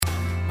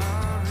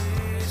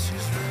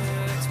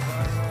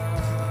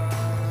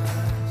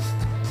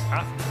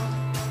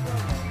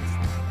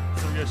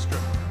just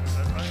strip.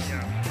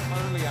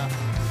 Yeah. Only after.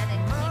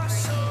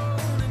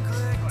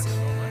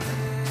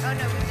 Oh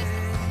no, we're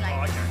just like,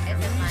 as in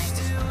like,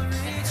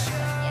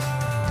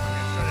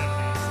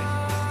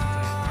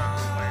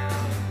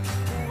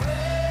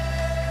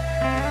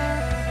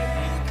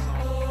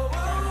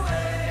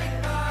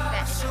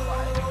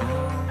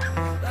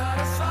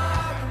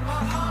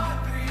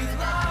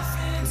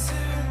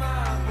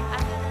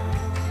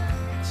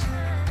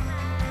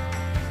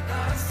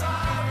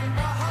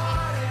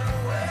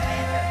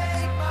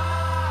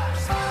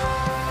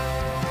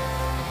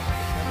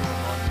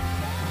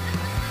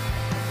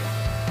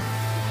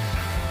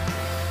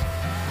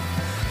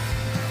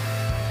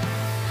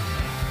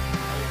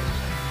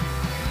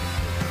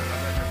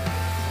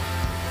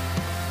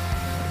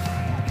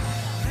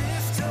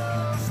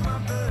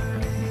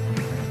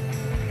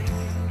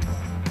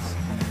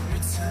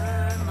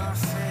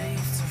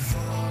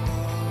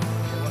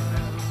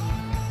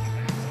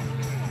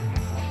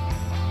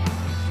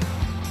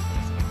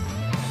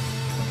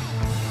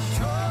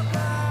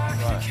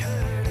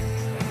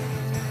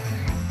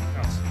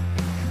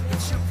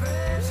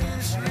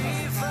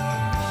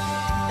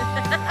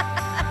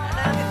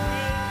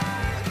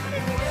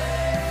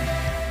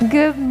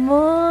 Good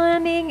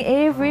morning,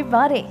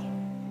 everybody.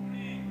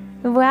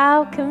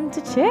 Welcome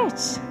to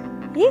church.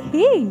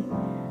 Yee-hee.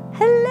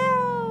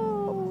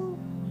 Hello.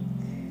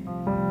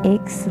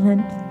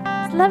 Excellent.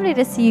 It's lovely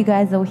to see you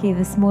guys all here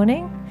this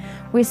morning.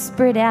 We're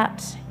spread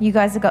out. You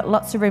guys have got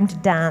lots of room to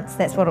dance.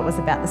 That's what it was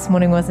about this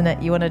morning, wasn't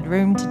it? You wanted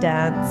room to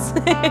dance.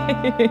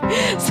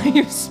 So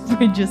you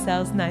spread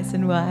yourselves nice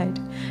and wide.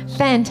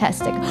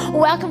 Fantastic.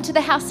 Welcome to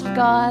the house of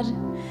God.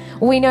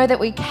 We know that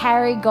we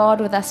carry God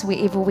with us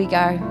wherever we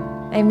go.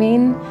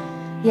 Amen.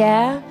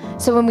 Yeah.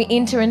 So when we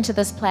enter into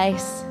this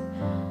place,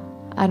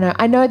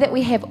 I know that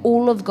we have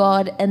all of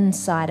God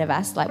inside of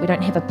us. Like we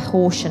don't have a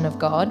portion of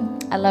God.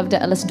 I loved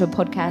it. I listened to a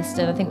podcast,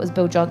 and I think it was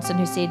Bill Johnson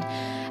who said,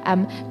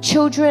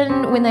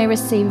 children, when they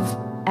receive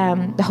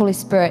the Holy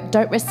Spirit,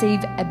 don't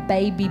receive a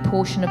baby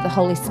portion of the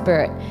Holy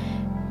Spirit.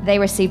 They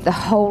receive the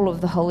whole of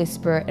the Holy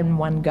Spirit in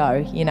one go,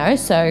 you know.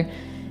 So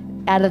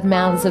out of the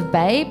mouths of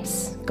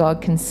babes,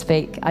 God can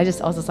speak. I was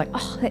just like,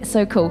 oh, that's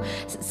so cool.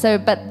 So,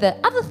 but the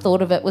other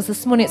thought of it was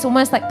this morning, it's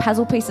almost like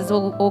puzzle pieces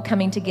all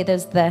coming together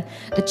as the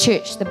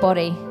church, the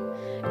body,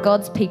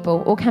 God's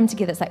people all come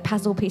together. It's like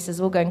puzzle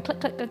pieces all going click,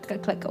 click, click,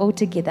 click, click, all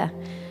together.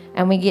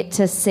 And we get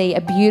to see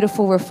a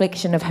beautiful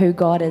reflection of who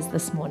God is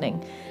this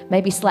morning.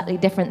 Maybe slightly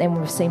different than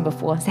we've seen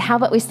before. So how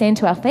about we stand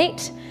to our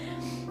feet?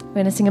 We're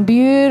going to sing a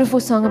beautiful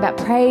song about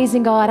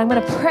praising God. I'm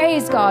going to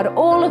praise God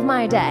all of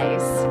my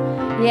days.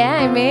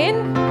 Yeah,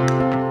 amen.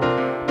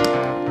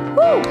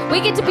 Woo!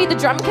 We get to be the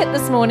drum kit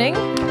this morning,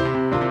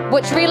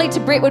 which really to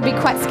Brett would be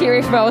quite scary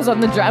if I was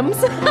on the drums.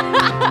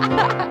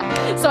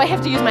 So I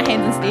have to use my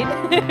hands instead.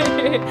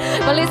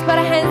 But let's put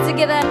our hands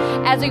together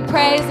as we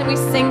praise and we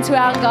sing to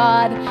our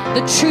God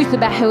the truth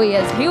about who He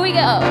is. Here we go.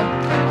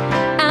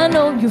 I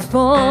know you're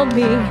for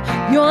me,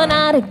 you're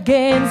not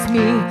against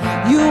me.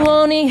 You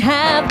only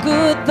have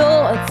good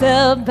thoughts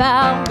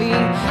about me.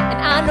 And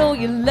I know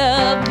you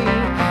love me,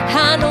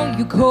 I know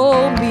you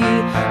call me.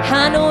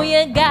 I know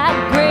you got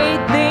great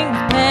things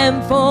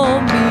planned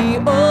for me.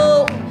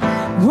 Oh,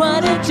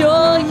 what a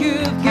joy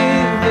you've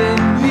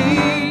given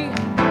me.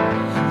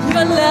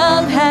 Your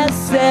love has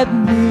set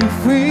me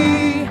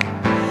free.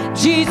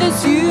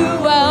 Jesus, you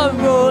are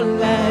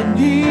all I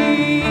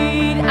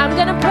need. I'm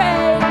gonna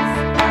praise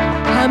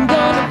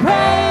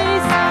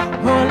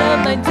all of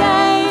my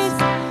days.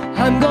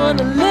 I'm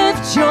gonna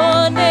lift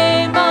your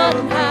name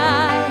on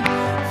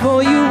high,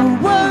 for you are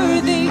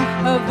worthy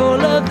of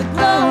all of the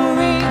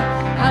glory.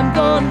 I'm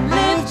gonna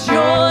lift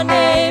your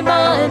name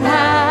on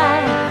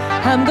high.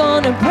 I'm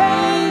gonna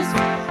praise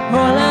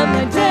all of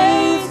my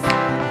days.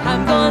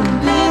 I'm gonna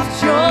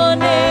lift your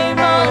name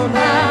on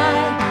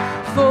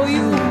high, for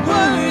you are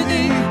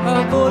worthy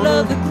of all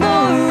of the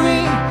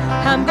glory.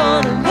 I'm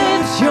gonna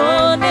lift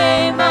your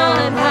name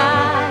on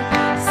high.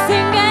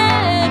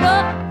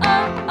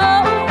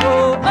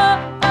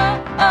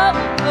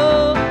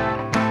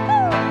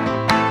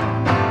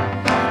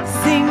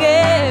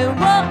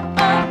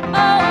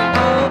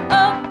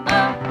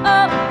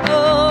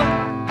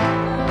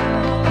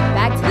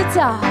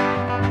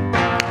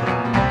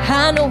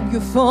 I know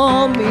you're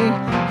for me,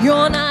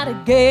 you're not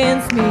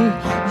against me.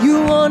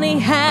 You only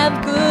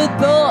have good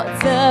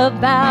thoughts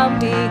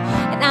about me.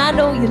 And I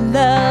know you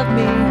love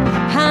me,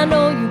 I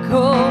know you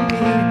call me.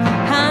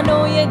 I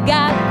know you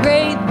got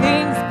great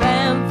things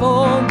planned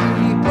for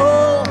me.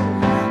 Oh,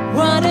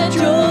 what a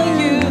joy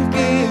you've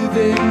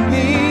given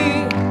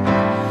me.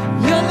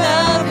 Your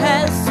love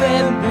has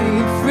set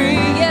me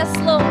free. Yes,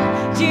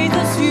 Lord,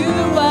 Jesus, you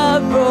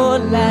are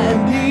all I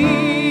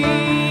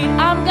need.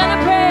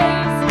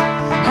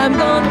 I'm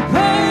gonna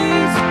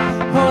praise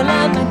all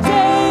of my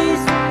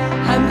days.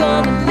 I'm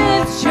gonna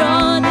lift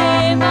your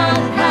name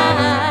on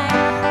high,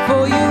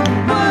 for you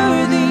are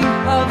worthy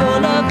of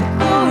all of the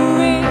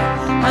glory.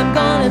 I'm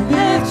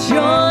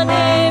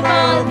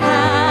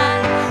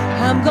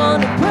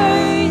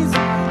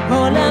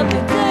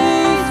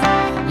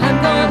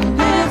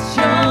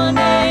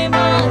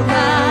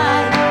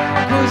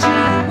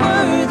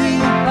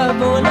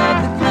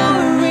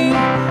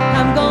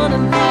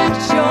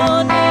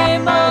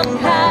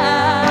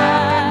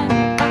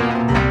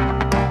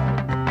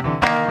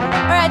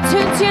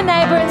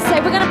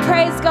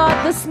praise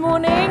God this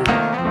morning?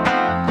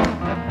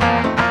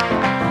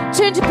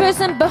 Turn to the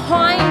person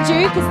behind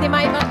you, because there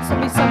may not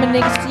be someone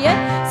next to you.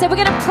 So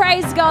we're going to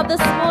praise God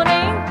this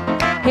morning.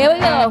 Here we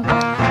go.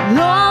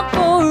 Lord,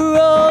 for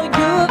all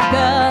you've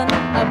done,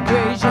 I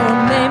praise your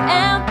name,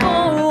 and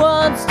for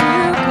what's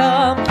to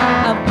come,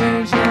 I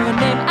praise your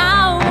name.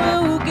 I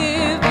will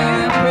give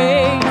you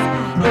praise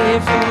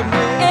if you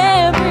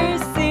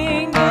every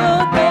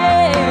single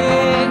day.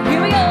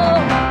 Here we go.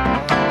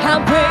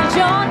 I praise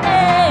your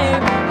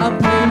name. I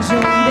praise your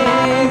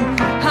name.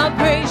 I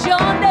praise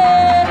your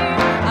name.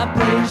 I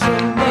praise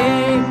your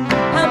name.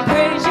 I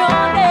praise your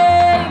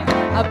name.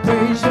 I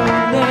praise your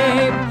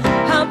name.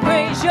 I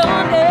praise your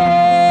name.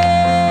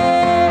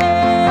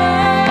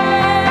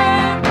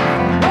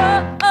 Oh,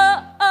 oh,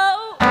 oh,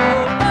 oh,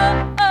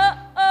 oh,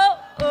 oh,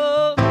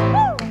 oh,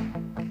 oh.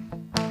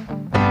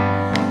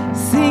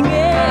 Sing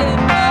it.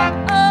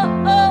 Oh,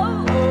 oh,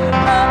 oh,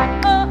 oh,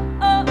 oh,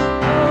 oh,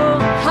 oh.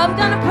 I'm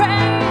gonna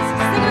praise.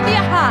 Sing with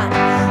your heart.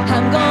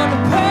 I'm gonna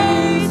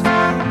praise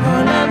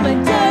all of my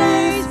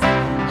days.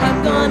 I'm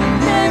gonna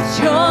lift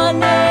your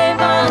name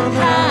on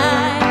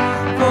high,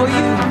 for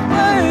you are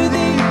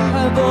worthy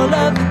of all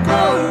of the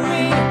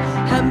glory.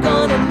 I'm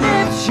gonna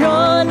lift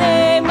your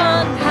name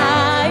on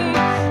high.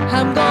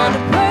 I'm gonna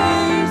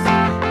praise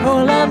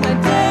all of my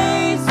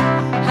days.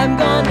 I'm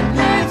gonna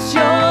lift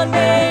your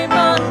name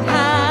on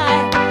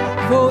high,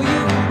 for you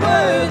are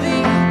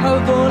worthy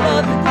of all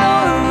of the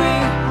glory.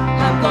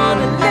 I'm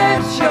gonna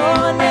lift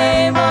your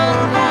name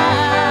on high.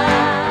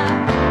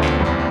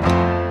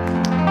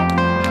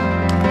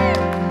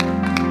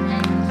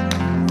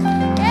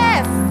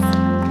 Yes.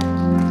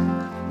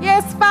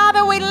 Yes,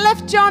 Father, we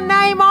lift your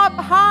name up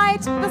high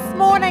this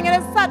morning. It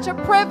is such a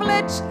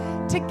privilege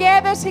to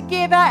gather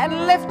together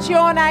and lift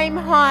your name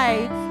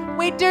high.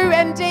 We do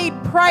indeed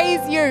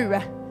praise you,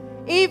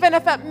 even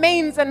if it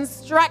means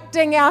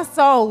instructing our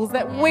souls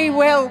that we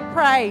will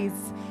praise.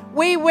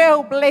 We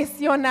will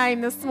bless your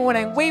name this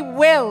morning. We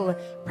will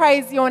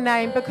praise your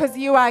name because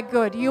you are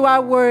good. You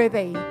are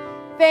worthy.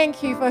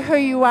 Thank you for who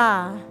you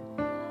are.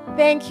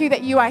 Thank you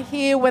that you are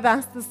here with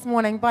us this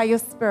morning by your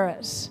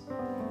Spirit.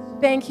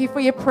 Thank you for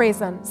your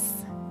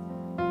presence.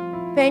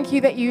 Thank you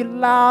that you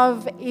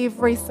love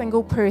every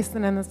single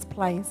person in this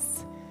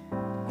place.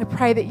 I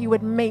pray that you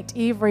would meet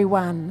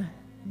everyone.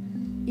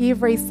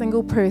 Every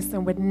single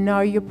person would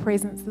know your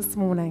presence this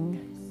morning,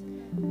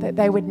 that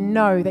they would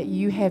know that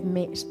you have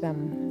met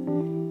them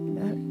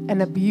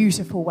in a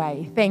beautiful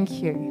way.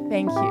 Thank you.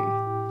 Thank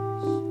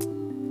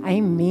you.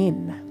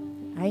 Amen.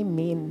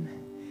 Amen.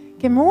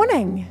 Good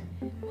morning.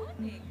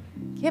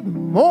 Good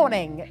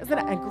morning. Isn't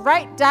it a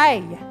great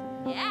day?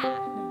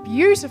 Yeah.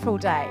 Beautiful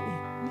day.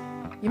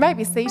 You may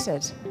be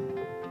seated.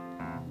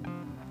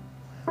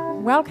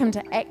 Welcome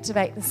to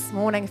Activate this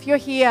morning. If you're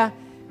here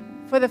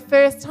for the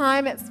first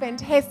time, it's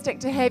fantastic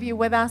to have you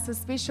with us. A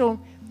special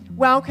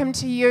welcome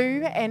to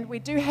you. And we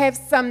do have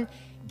some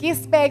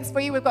guest bags for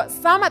you. We've got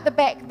some at the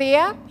back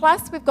there,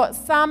 plus we've got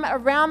some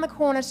around the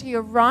corner to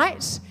your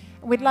right.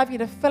 And we'd love you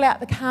to fill out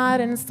the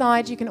card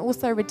inside. You can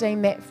also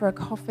redeem that for a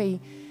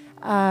coffee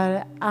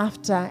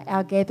after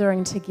our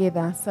gathering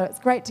together. So it's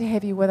great to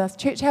have you with us.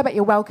 Church, how about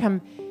you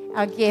welcome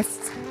our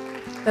guests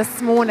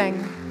this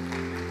morning?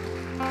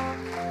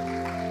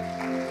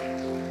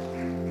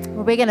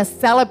 Well, we're going to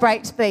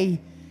celebrate the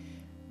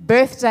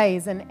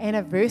birthdays and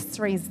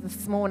anniversaries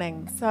this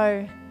morning.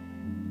 So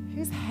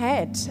who's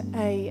had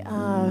a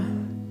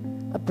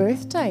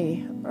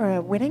birthday or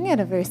a wedding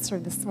anniversary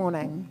this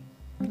morning?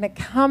 Going to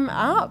come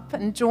up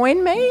and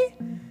join me?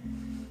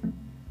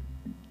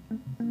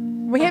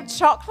 We have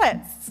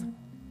chocolates.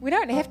 We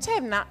don't have to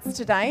have nuts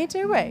today,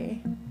 do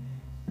we?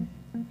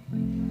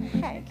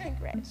 Hey,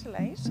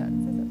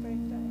 congratulations. Is it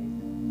birthday?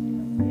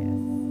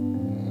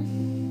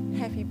 Yes.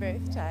 Happy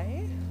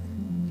birthday.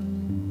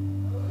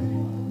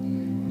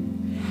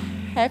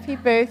 Happy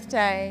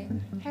birthday.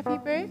 Happy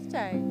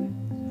birthday.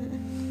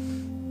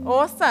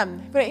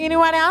 Awesome. But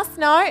anyone else?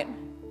 No?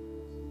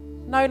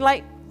 No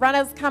late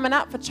runners coming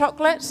up for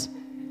chocolate?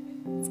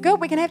 It's good,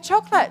 we can have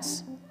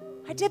chocolate.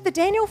 I did the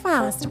Daniel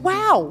fast.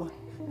 Wow.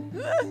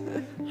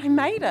 I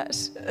made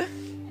it.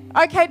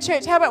 Okay,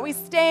 church, how about we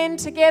stand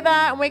together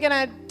and we're going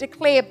to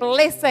declare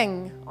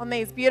blessing on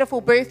these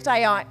beautiful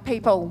birthday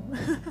people.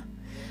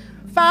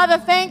 Father,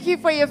 thank you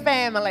for your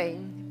family.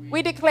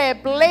 We declare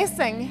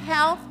blessing,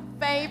 health,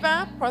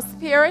 favor,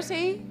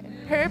 prosperity,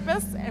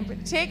 purpose and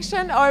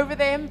protection over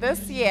them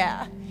this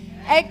year.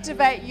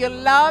 Activate your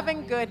love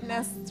and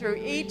goodness through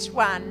each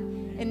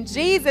one. In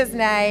Jesus'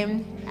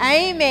 name,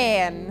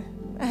 amen.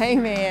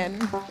 Amen.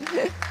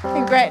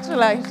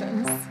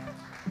 Congratulations.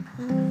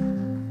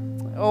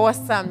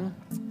 Awesome.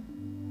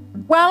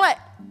 Well,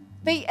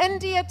 the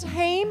India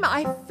team,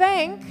 I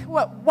think,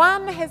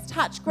 one has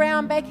touched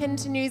ground back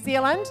into New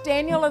Zealand.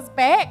 Daniel is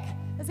back.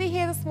 Is he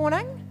here this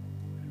morning?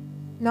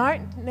 No,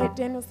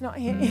 Daniel's not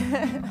here.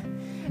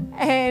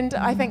 And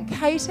I think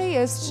Katie,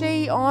 is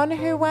she on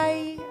her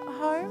way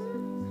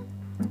home?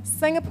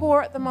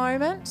 Singapore at the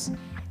moment.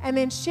 And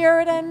then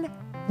Sheridan,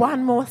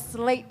 one more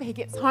sleep. He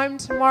gets home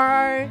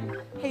tomorrow.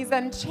 He's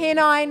in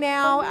Chennai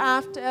now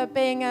after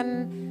being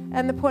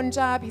in the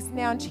Punjab. He's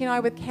now in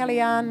Chennai with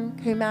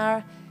Kalyan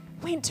Kumar.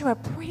 Went to a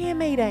prayer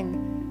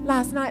meeting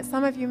last night.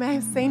 Some of you may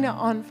have seen it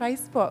on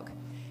Facebook.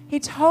 He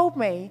told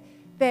me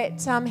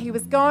that he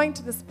was going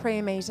to this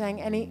prayer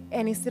meeting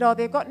and he said,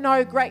 they've got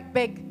no great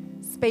big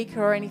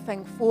speaker or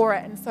anything for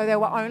it, and so they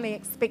were only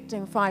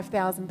expecting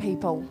 5,000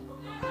 people.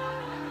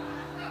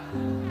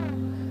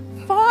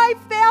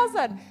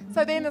 5,000!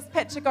 So then this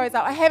picture goes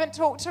up. I haven't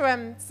talked to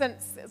him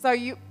since, so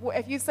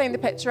if you've seen the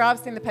picture, I've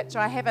seen the picture,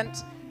 I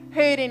haven't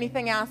heard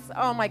anything else.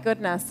 Oh my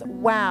goodness,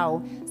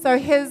 wow. So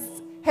his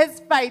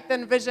faith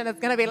and vision is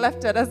going to be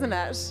lifted, isn't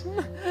it?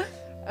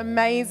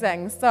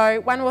 Amazing.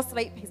 So one more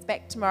sleep, he's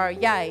back tomorrow.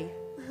 Yay.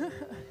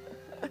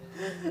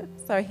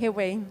 So here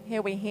we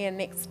hear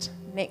next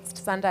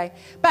Sunday.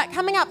 But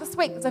coming up this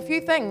week, there's a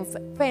few things,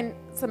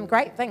 some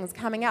great things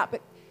coming up.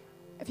 But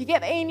if you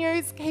get the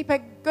e-news, keep a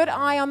good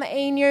eye on the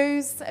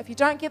e-news. If you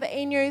don't get the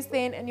e-news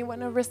then and you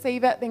want to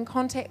receive it, then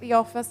contact the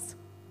office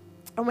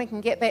and we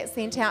can get that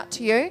sent out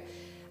to you.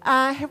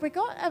 Have we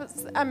got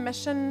a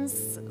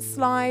missions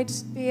slide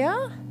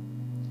there?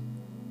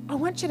 I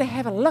want you to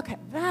have a look at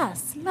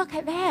this. Look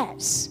at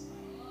that.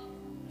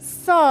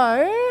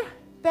 So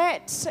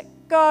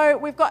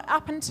we've got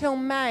up until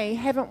May,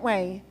 haven't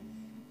we?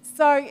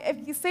 So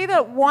if you see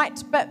the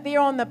white bit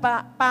there on the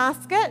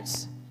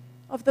basket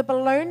of the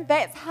balloon,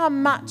 that's how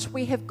much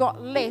we have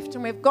got left,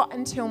 and we've got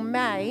until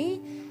May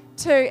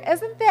to,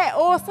 isn't that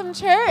awesome,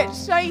 church?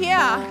 So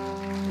yeah,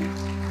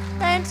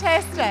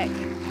 fantastic.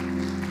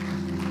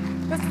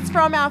 This is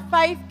from our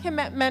faith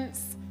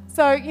commitments.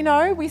 So,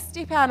 we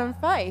step out in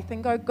faith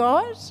and go,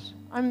 God,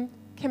 I'm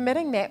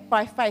committing that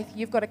by faith.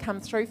 You've got to come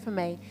through for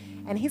me.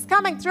 And he's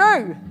coming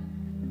through.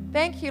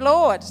 Thank you,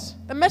 Lord.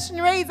 The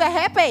missionaries are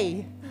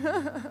happy.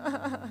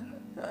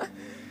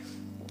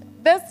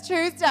 This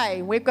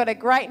Tuesday, we've got a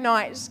great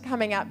night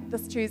coming up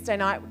this Tuesday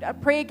night. A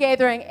prayer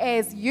gathering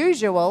as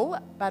usual,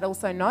 but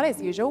also not as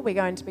usual. We're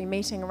going to be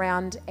meeting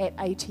around at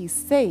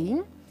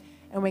ATC,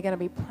 and we're going to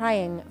be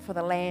praying for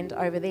the land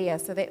over there.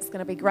 So that's going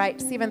to be great.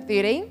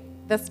 7:30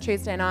 this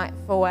Tuesday night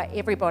for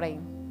everybody.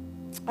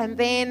 And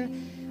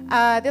then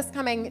this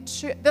coming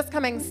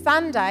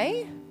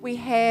Sunday, we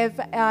have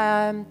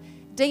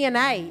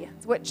DNA,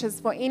 which is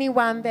for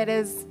anyone that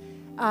is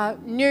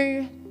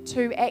new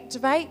to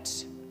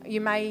Activate. You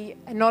may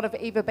not have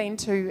ever been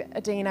to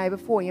a DNA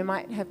before. You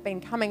might have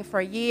been coming for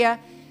a year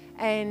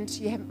and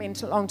you haven't been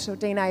too long to a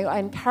DNA. I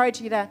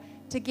encourage you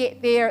to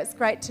get there. It's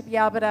great to be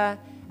able to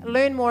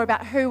learn more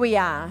about who we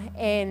are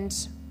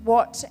and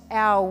what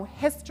our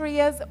history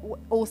is,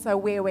 also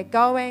where we're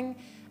going.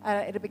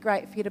 It'll be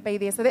great for you to be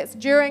there. So that's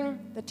during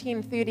the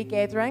 10:30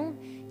 gathering.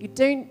 You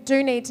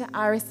do need to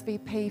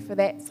RSVP for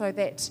that so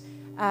that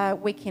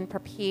we can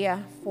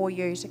prepare for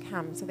you to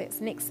come. So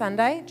that's next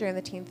Sunday during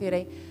the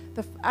 10:30.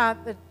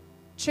 The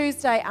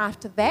Tuesday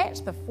after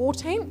that, the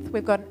 14th,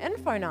 we've got an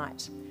info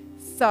night.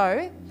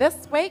 So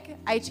this week,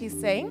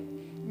 ATC.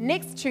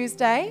 Next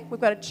Tuesday, we've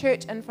got a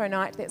church info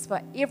night that's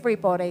for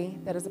everybody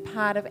that is a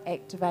part of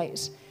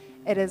Activate.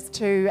 It is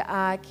to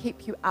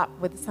keep you up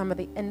with some of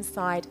the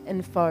inside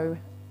info,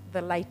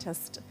 the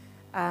latest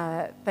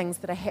things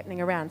that are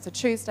happening around. So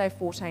Tuesday,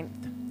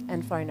 14th,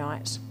 info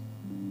night.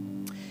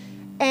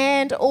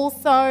 And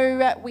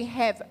also we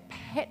have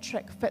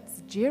Patrick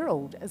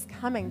Fitzgerald is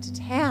coming to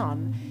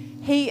town.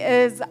 He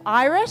is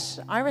Irish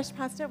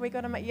pastor. We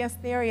got him yes,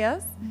 there he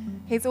is.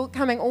 He's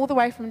coming all the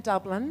way from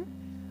Dublin.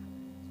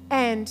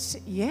 And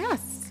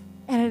yes,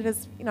 and it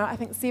is, I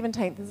think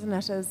 17th, isn't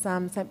it, is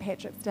St.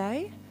 Patrick's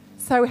Day.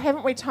 So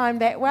haven't we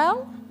timed that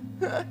well?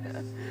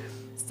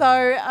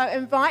 So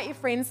invite your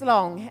friends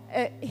along.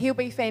 He'll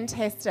be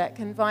fantastic.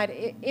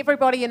 Invite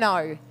everybody you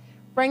know.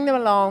 Bring them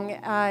along.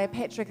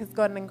 Patrick has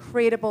got an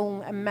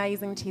incredible,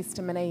 amazing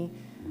testimony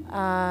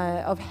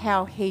of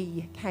how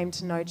he came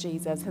to know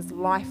Jesus. His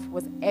life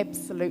was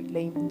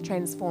absolutely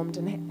transformed,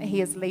 and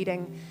he is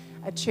leading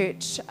a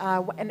church,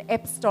 an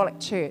apostolic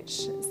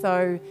church.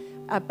 So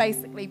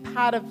basically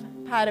part of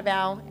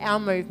our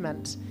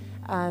movement.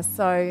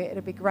 So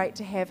it'll be great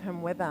to have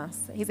him with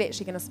us. He's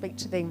actually going to speak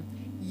to the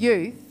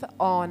youth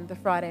on the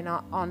Friday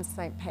night on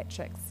St.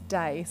 Patrick's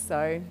Day.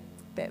 So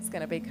that's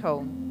going to be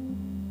cool.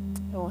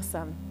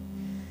 Awesome.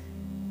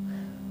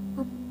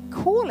 Well,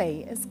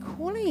 is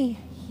Corley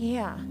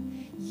here?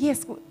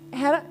 Yes.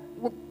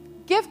 We'll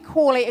give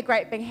Corley a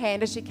great big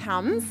hand as she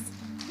comes.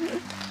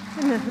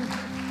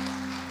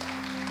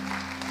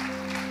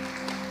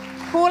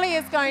 Corley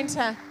is going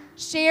to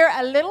share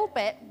a little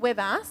bit with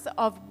us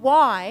of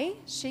why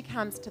she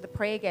comes to the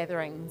prayer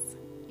gatherings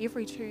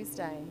every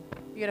Tuesday.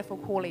 Beautiful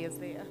Corley is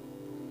there.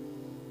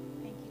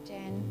 Thank you,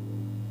 Jan.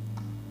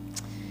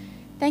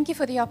 Thank you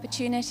for the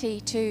opportunity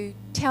to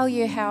tell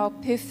you how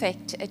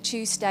perfect a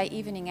Tuesday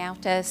evening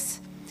out is.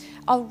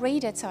 I'll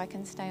read it so I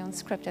can stay on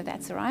script if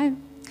that's all right.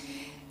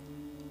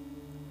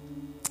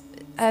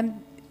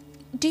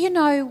 Do you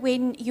know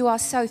when you are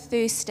so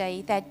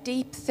thirsty, that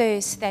deep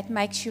thirst that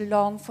makes you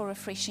long for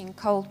refreshing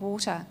cold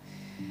water?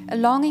 a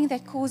longing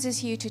that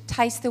causes you to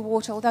taste the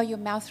water although your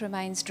mouth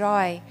remains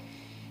dry,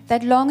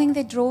 that longing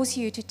that draws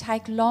you to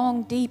take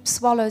long, deep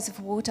swallows of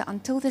water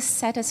until the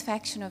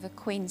satisfaction of a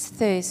quenched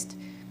thirst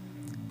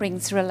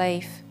brings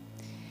relief,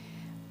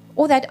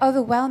 or that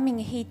overwhelming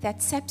heat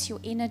that saps your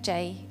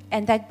energy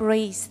and that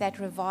breeze that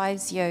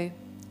revives you.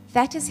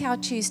 That is how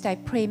Tuesday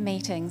prayer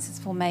meetings is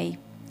for me.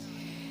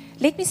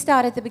 Let me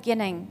start at the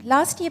beginning.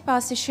 Last year,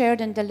 Pastor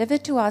Sheridan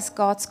delivered to us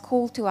God's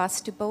call to us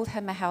to build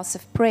him a house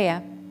of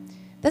prayer.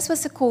 This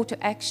was a call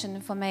to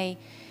action for me,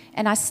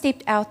 and I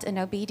stepped out in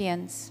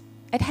obedience.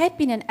 It had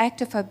been an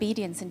act of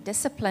obedience and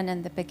discipline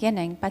in the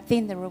beginning, but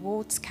then the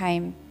rewards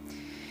came.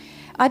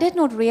 I did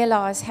not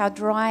realize how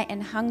dry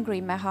and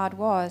hungry my heart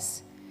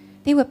was.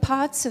 There were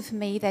parts of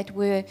me that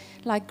were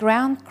like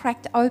ground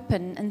cracked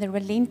open in the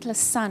relentless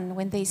sun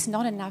when there's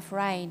not enough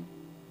rain.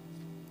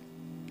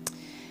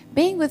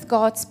 Being with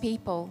God's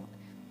people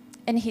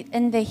in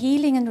His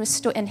healing and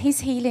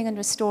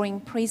restoring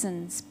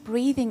presence,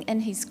 breathing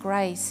in His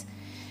grace,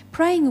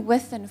 praying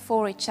with and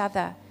for each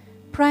other,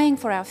 praying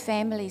for our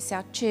families,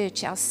 our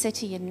church, our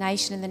city and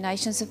nation, and the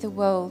nations of the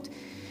world,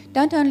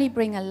 don't only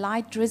bring a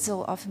light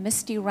drizzle of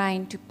misty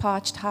rain to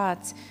parched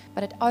hearts,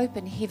 but it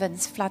open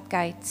heaven's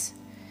floodgates.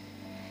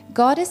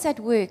 God is at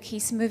work.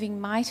 He's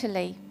moving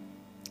mightily.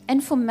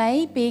 And for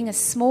me, being a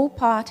small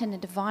part in a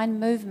divine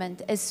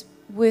movement is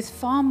worth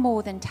far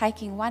more than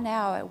taking 1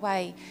 hour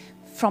away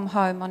from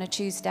home on a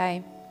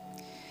Tuesday.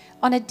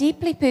 On a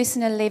deeply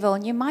personal level,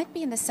 and you might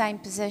be in the same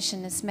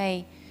position as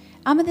me,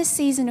 I'm in the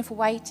season of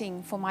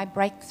waiting for my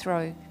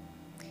breakthrough.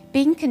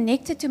 Being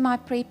connected to my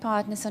prayer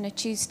partners on a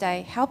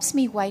Tuesday helps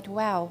me wait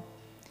well.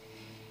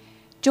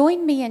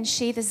 Join me and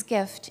share this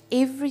gift.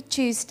 Every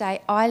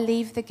Tuesday, I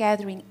leave the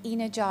gathering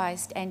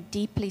energized and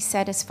deeply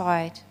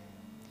satisfied.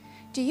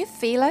 Do you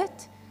feel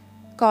it?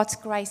 God's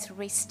grace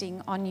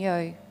resting on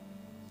you.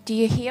 Do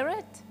you hear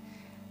it?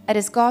 It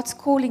is God's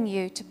calling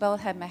you to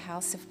build him a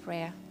house of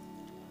prayer.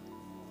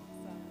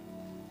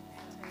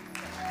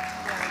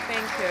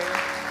 Thank you.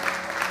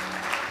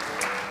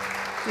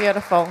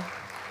 Beautiful.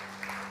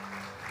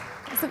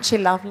 Isn't she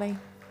lovely?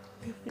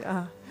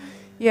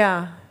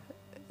 Yeah.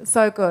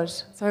 So good,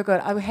 so good.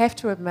 I have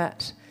to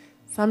admit,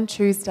 some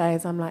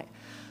Tuesdays I'm like,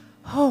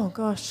 oh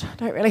gosh, I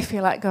don't really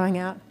feel like going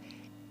out.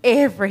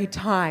 Every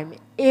time,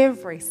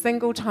 every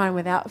single time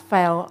without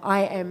fail,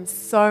 I am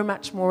so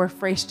much more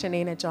refreshed and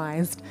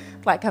energized,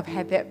 like I've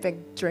had that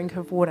big drink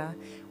of water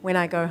when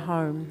I go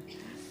home.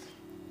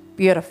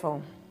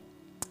 Beautiful.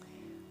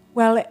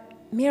 Well,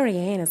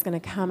 Marianne is going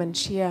to come and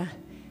share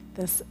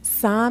this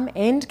psalm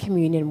and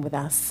communion with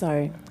us,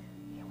 so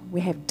we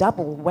have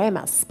double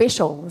whammer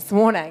special this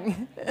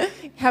morning.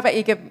 How about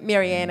you give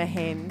Marianne a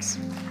hand?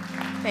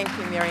 Thank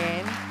you,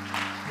 Marianne.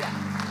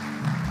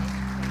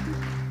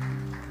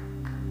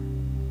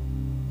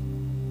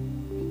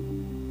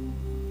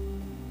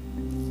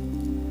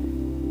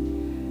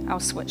 I'll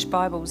switch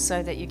Bibles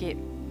so that you get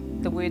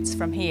the words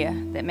from here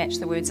that match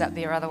the words up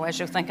there, otherwise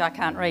you'll think I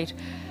can't read.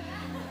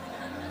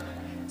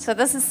 So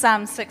this is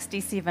Psalm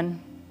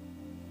 67.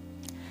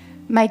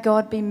 May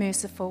God be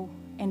merciful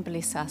and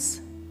bless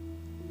us.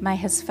 May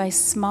his face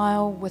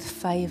smile with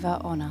favour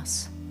on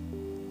us.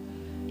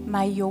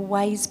 May your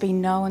ways be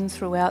known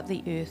throughout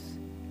the earth,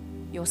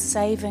 your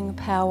saving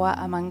power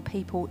among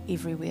people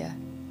everywhere.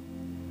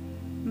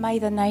 May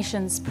the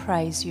nations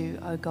praise you,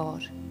 O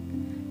God.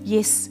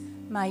 Yes,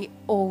 may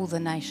all the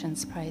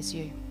nations praise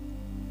you.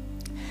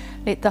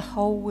 Let the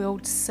whole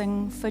world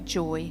sing for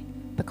joy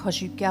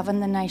because you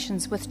govern the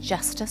nations with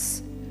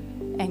justice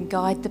and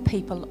guide the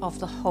people of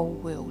the whole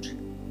world.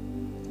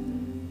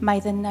 May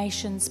the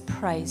nations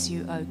praise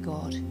you, O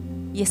God.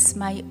 Yes,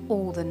 may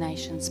all the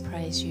nations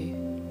praise you.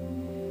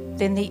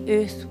 Then the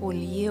earth will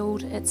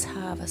yield its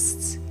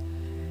harvests,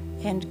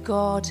 and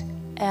God,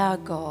 our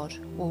God,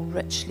 will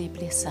richly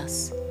bless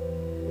us.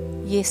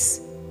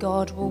 Yes,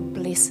 God will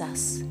bless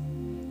us,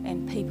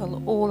 and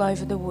people all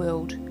over the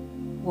world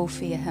will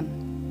fear him.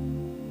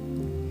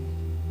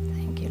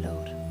 Thank you,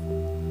 Lord.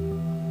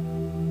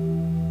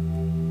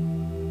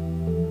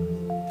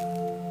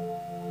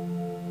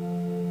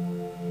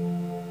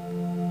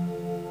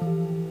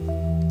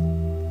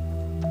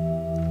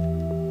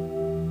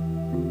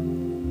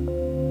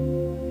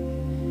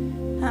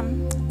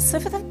 So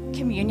for the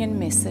communion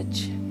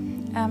message,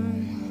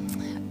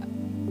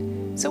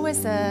 it's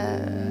always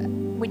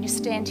when you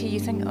stand here, you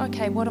think,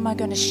 okay, what am I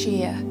going to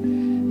share?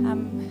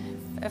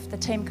 If the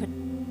team could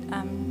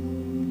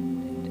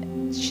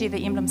share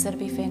the emblems, that'd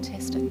be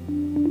fantastic.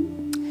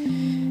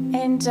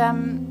 And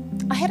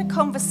I had a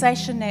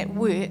conversation at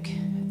work,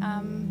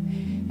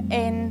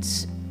 and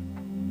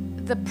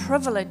the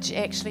privilege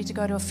actually to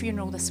go to a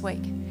funeral this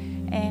week,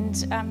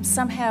 and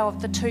somehow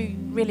the two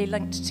really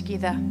linked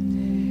together.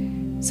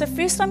 So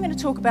first I'm going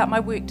to talk about my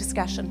work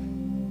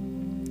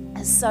discussion.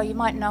 So you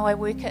might know I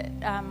work at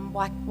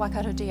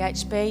Waikato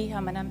DHB.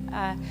 I'm in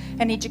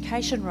an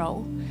education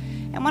role.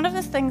 And one of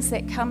the things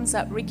that comes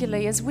up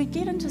regularly is we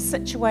get into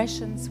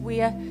situations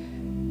where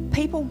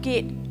people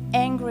get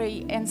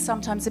angry and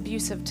sometimes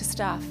abusive to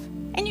staff.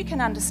 And you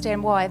can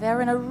understand why. They're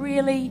in a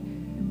really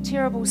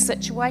terrible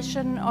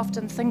situation.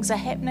 Often things are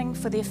happening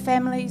for their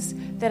families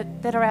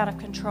that are out of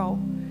control.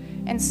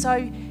 And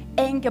so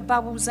anger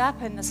bubbles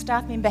up, and the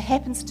staff member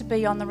happens to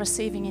be on the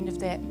receiving end of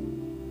that.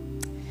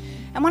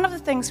 And one of the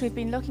things we've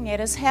been looking at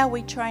is how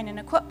we train and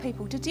equip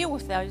people to deal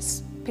with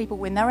those people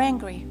when they're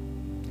angry.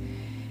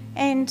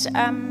 And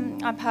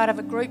I'm part of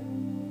a group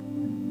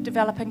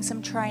developing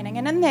some training,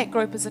 and in that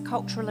group is a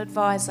cultural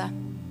advisor.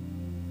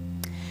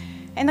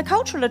 And the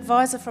cultural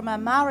advisor from our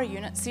Māori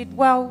unit said,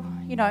 well,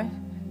 you know,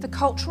 the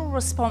cultural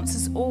response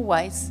is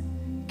always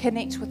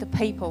connect with the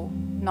people,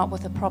 not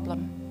with the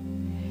problem.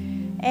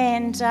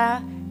 And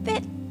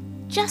that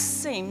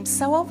just seems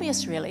so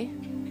obvious, really.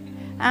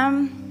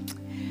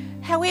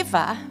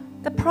 However,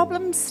 the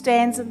problem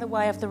stands in the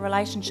way of the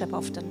relationship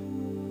often.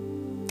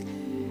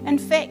 In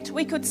fact,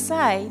 we could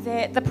say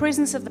that the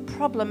presence of the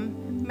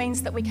problem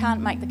means that we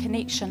can't make the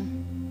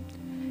connection.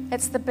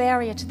 It's the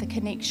barrier to the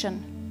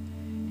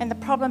connection, and the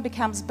problem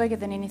becomes bigger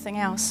than anything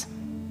else.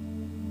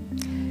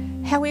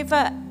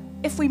 However,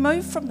 if we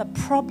move from the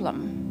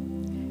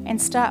problem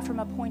and start from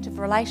a point of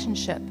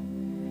relationship,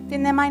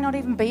 then there may not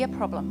even be a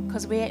problem,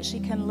 because we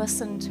actually can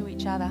listen to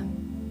each other.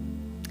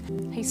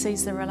 He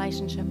sees the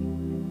relationship.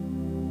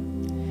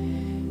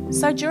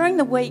 So during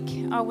the week,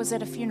 I was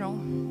at a funeral.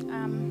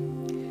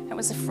 It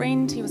was a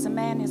friend, he was a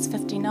man, he was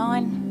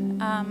 59,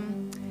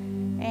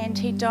 and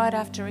he died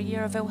after a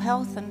year of ill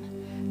health,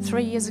 and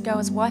 3 years ago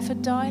his wife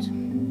had died.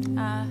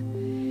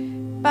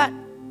 But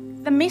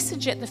the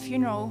message at the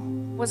funeral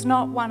was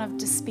not one of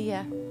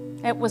despair,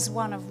 it was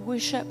one of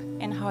worship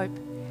and hope.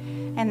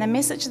 And the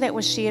message that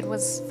was shared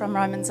was from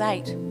Romans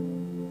 8.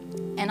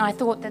 And I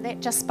thought that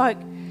just spoke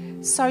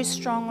so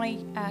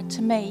strongly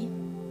to me.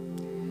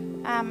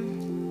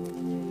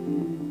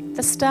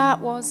 The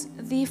start was,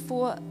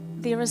 therefore,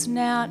 there is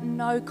now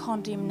no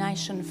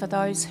condemnation for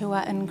those who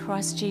are in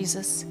Christ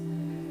Jesus,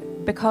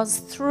 because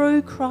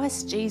through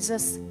Christ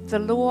Jesus, the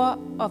law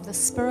of the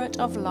Spirit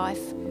of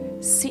life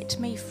set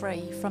me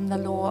free from the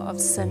law of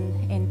sin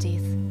and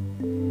death.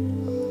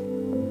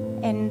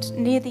 And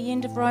near the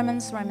end of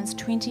Romans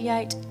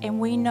 28, and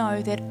we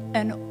know that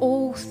in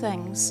all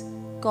things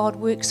God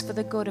works for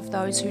the good of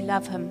those who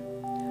love him,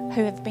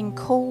 who have been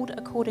called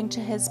according to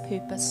his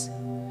purpose.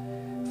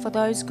 For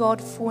those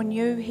God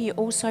foreknew, he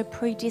also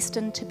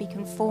predestined to be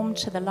conformed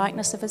to the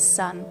likeness of his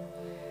Son,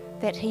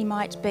 that he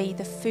might be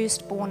the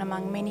firstborn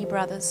among many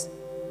brothers.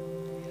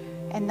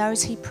 And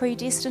those he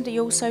predestined, he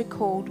also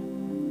called.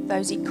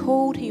 Those he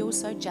called, he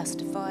also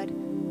justified.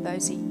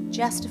 Those he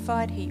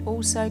justified, he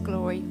also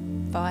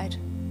glorified.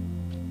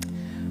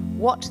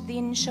 What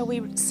then shall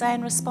we say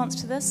in response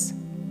to this?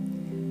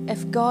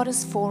 If God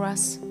is for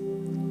us,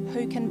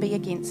 who can be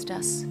against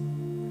us?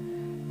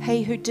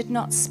 He who did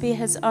not spare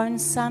his own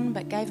Son,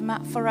 but gave him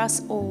up for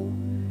us all,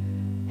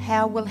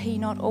 how will he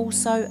not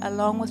also,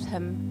 along with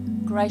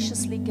him,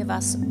 graciously give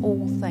us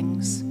all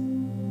things?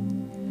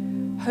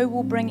 Who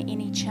will bring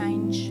any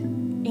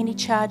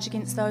charge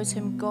against those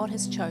whom God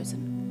has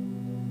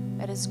chosen?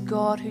 It is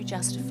God who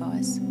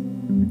justifies.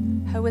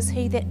 Who is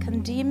he that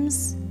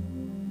condemns?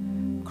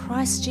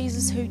 Christ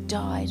Jesus, who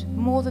died,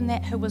 more than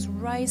that, who was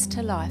raised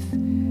to life,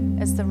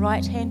 is the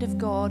right hand of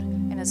God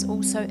and is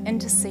also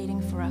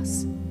interceding for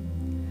us.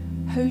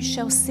 Who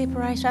shall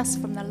separate us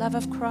from the love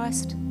of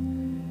Christ?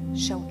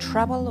 Shall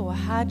trouble or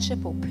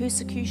hardship or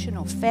persecution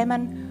or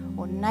famine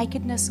or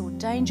nakedness or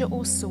danger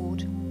or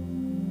sword?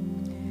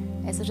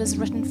 As it is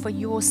written, for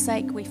your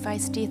sake we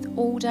face death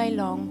all day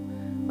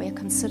long. We are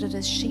considered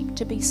as sheep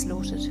to be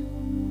slaughtered.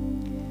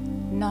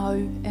 No,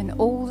 in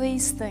all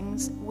these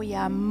things we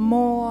are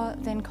more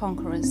than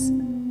conquerors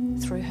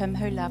through him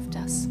who loved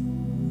us.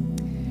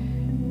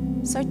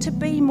 So to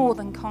be more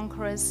than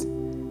conquerors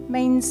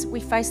means we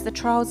face the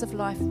trials of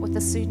life with the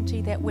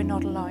certainty that we're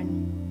not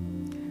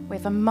alone. We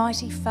have a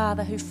mighty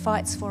Father who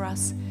fights for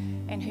us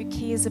and who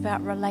cares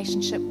about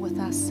relationship with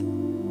us.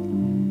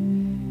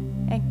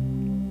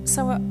 And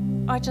so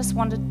I just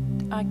wanted,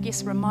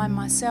 remind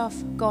myself,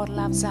 God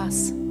loves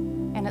us,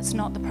 and it's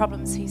not the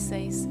problems he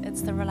sees,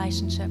 it's the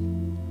relationship.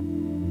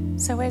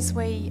 So as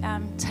we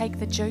take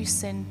the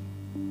juice and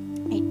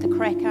eat the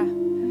cracker,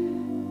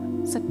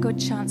 it's a good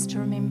chance to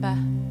remember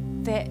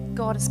that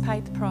God has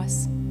paid the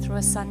price through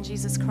his Son,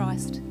 Jesus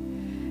Christ.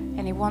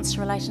 And he wants a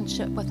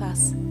relationship with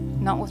us,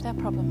 not with our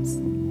problems.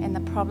 And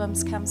the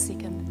problems come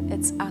second.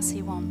 It's us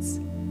he wants.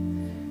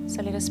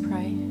 So let us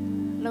pray.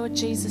 Lord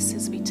Jesus,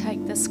 as we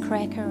take this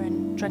cracker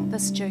and drink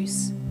this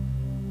juice,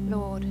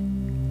 Lord,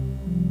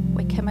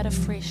 we commit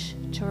afresh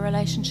to a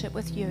relationship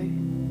with you.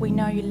 We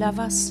know you love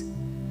us.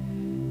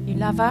 You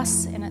love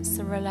us, and it's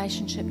the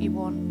relationship you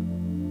want.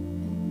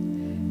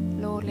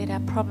 Lord, let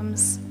our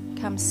problems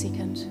come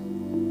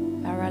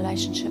second, our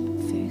relationship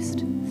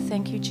first.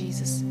 Thank you,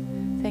 Jesus.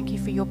 Thank you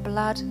for your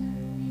blood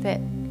that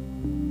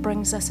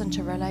brings us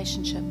into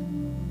relationship.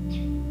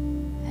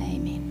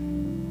 Amen.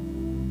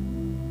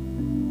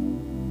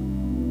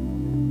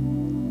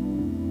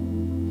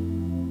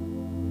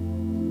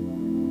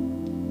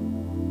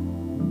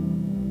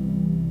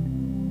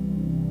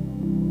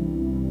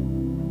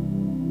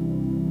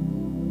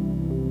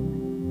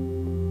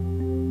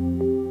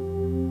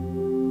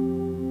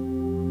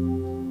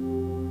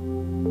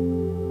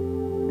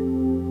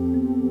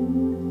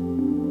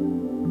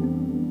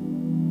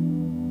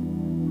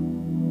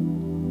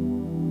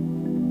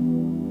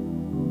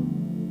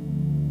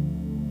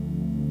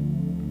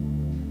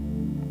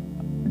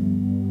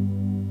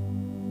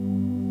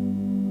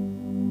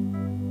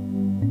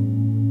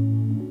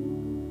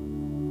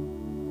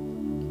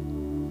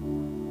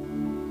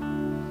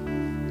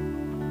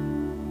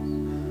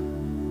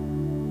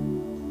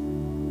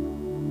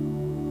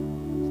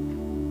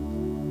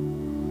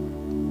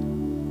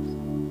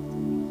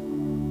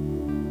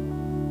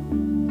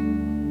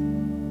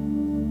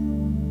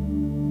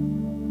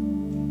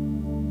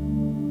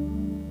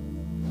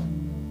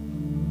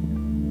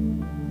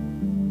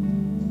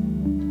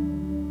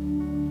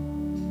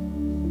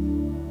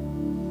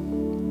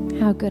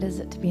 How good is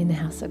it to be in the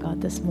house of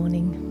God this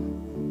morning?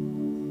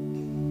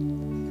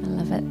 I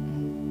love it.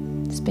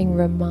 Just being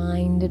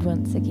reminded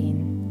once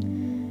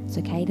again, it's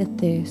okay to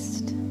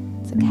thirst.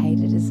 It's okay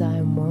to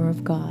desire more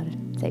of God.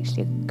 It's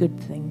actually a good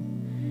thing.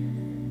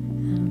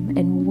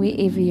 And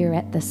wherever you're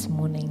at this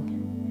morning,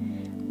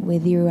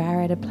 whether you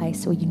are at a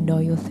place where you know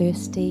you're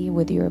thirsty,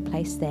 whether you're a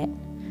place that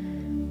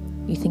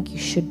you think you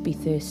should be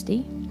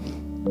thirsty,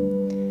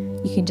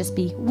 you can just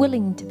be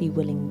willing to be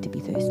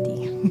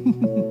thirsty.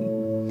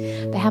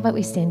 But how about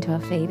we stand to our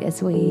feet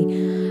as we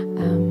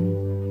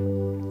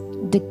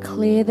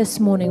declare this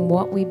morning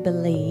what we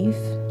believe.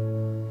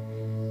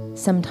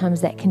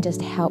 Sometimes that can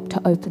just help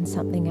to open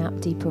something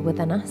up deeper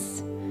within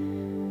us,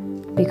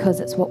 because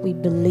it's what we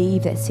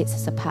believe that sets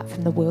us apart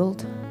from the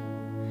world.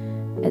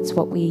 It's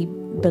what we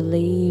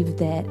believe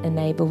that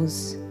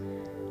enables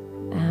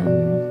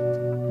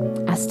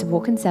us to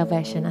walk in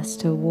salvation, us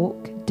to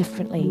walk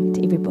differently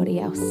to everybody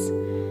else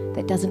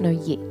that doesn't know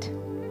yet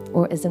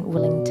or isn't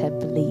willing to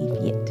believe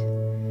yet.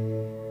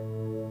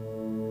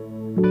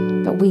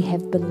 But we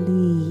have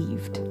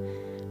believed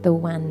the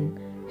one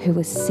who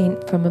was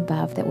sent from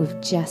above that we've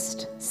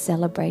just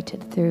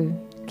celebrated through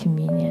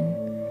communion.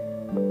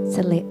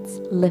 So let's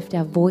lift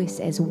our voice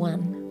as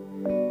one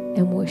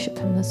and worship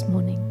him this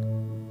morning.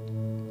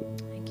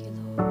 Thank you,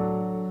 Lord.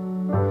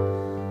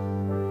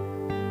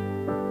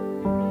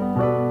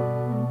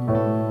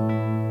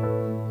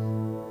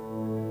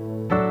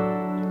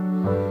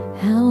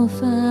 Our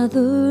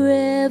Father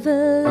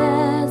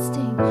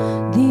everlasting,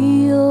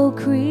 the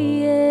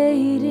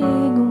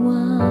all-creating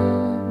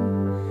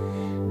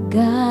one,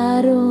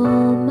 God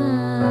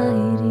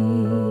Almighty,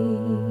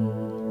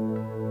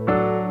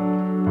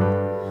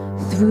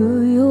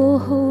 through your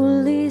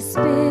Holy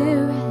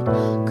Spirit,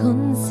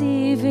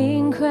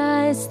 conceiving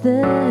Christ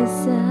the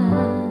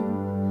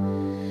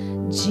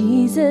Son,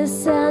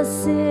 Jesus our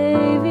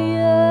Savior.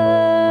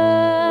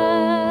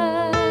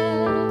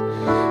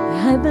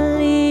 I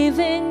believe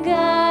in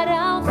God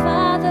our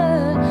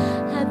Father,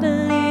 I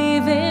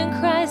believe in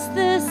Christ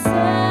the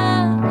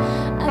Son,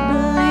 I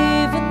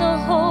believe in the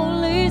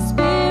Holy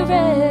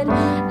Spirit,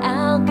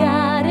 our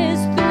God is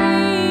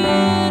 3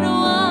 in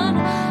 1.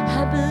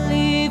 I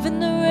believe in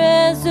the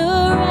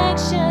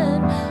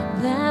resurrection,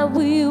 that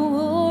we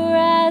will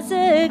rise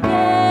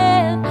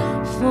again,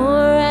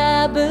 for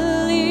I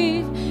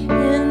believe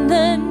in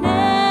the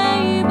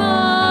name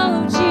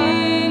of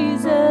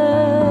Jesus.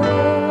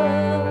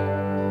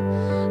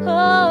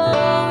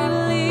 Oh, we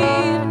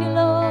believe in you,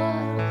 Lord.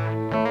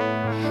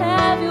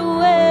 Have your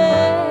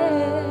way.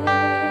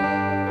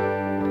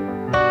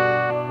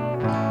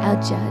 Our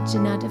judge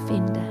and our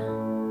defender,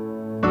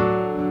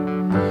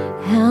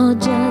 our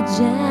judge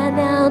and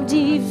our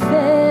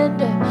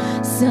defender,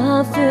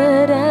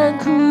 suffered and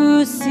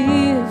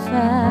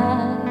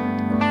crucified.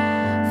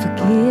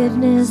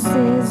 Forgiveness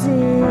is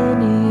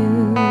in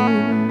you.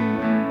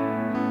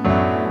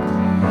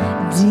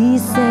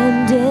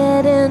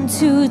 Descended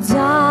into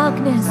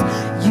darkness,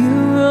 you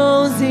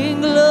rose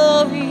in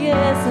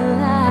glorious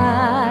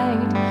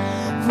light,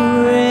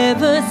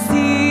 forever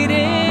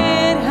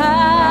seated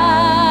high.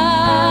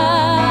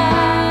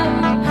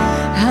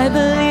 I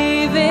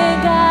believe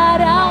in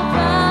God our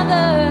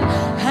Father,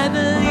 I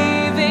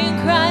believe in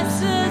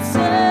Christ the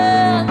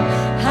Son,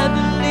 I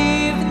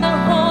believe in the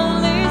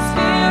Holy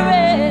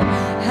Spirit,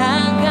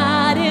 our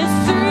God is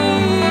 3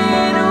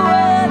 in 1.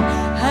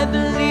 I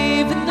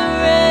believe in the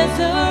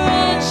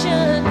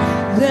resurrection,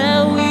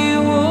 that we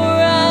will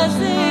rise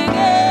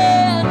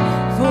again,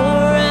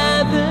 for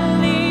I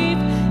believe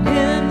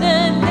in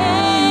the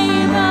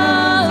name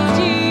of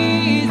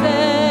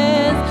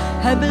Jesus.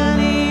 I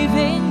believe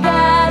in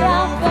God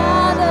our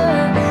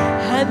Father,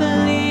 I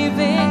believe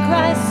in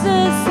Christ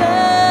the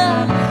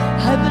Son,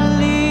 I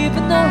believe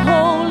in the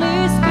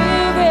Holy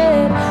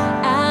Spirit,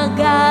 our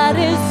God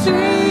is 3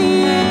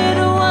 in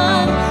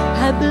 1.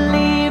 I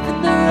believe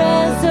in the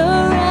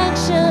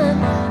resurrection,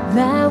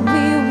 that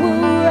we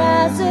will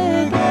rise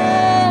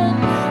again,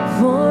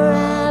 for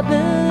I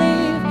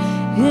believe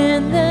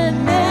in the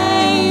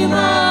name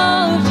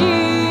of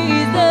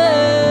Jesus.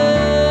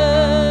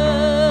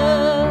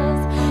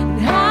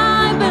 And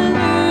I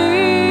believe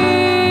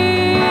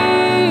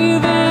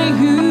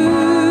in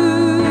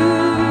you,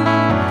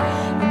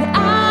 and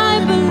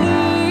I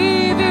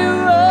believe you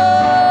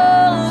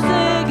rose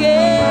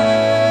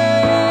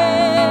again.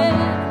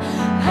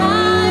 I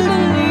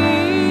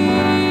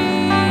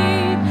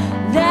believe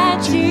that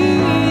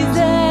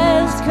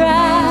Jesus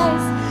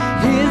Christ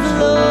is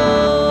Lord.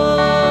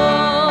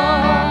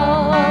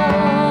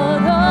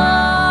 Oh,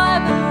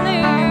 I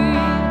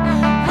believe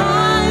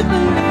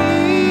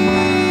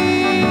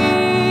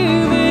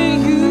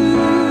in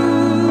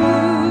you,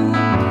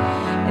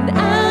 and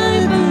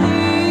I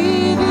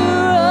believe you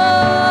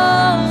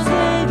rose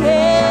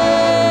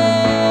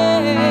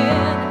again.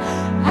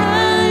 I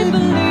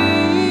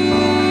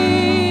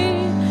believe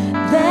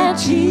that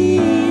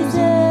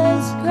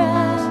Jesus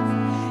Christ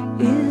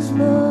is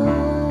Lord.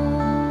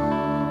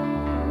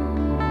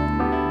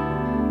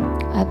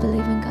 I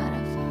believe in God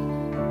our Father,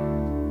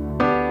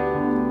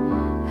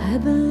 I I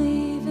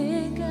believe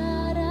in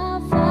God our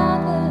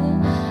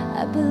Father.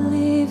 I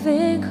believe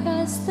in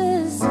Christ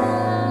the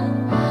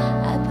Son.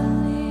 I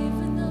believe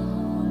in the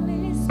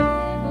Holy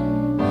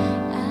Spirit.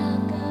 Our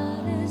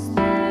God is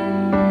three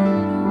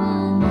in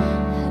one.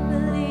 I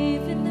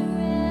believe in the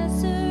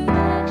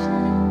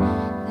resurrection,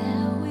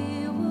 that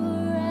we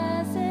will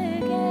rise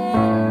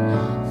again.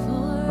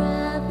 For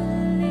I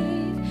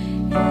believe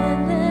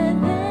in the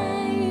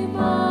name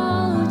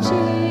of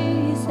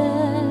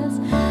Jesus.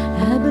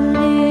 I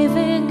believe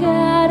in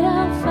God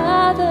our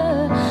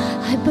Father.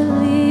 I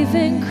believe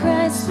in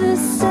Christ the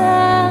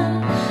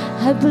Son.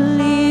 I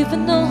believe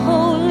in the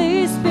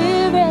Holy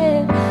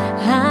Spirit.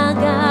 Our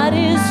God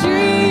is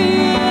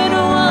three in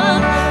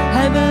one.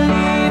 I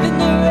believe in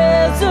the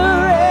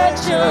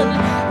resurrection,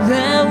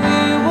 that we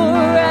will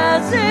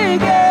rise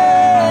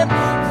again.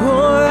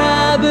 For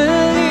I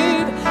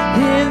believe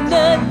in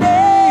the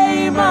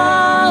name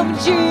of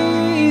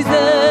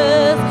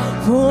Jesus.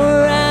 For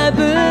I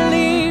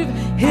believe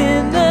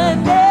in the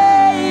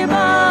name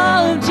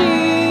of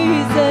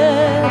Jesus.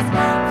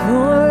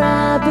 For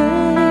I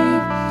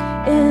believe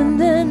in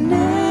the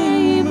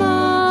name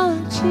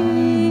of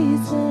Jesus.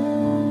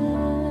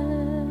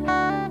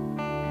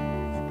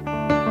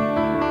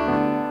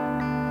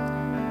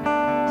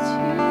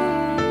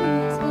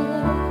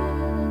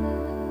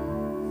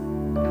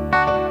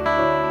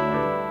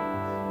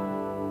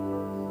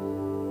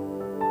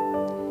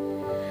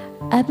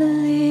 I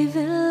believe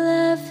in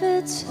life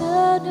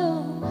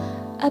eternal.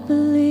 I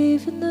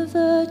believe in the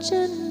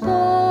virgin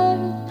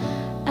birth.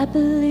 I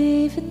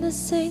believe in the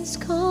saints'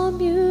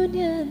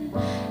 communion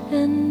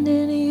and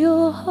in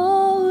your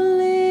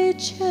holy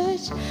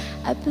church.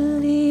 I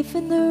believe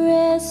in the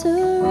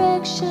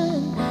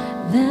resurrection,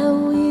 that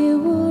we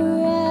will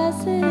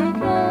rise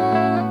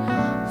again.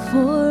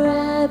 For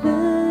I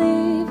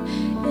believe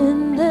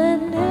in the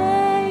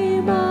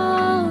name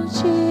of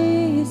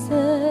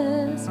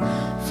Jesus.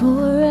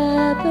 For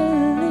I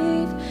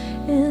believe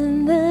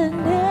in the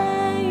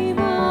name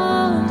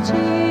of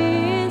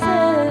Jesus.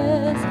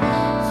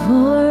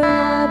 For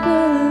I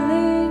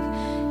believe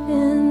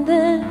in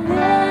the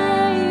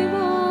name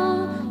of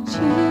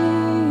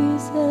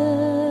Jesus.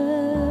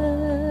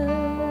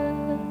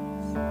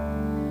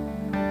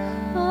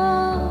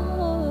 Oh,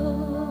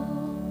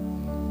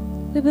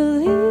 we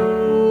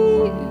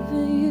believe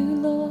in you,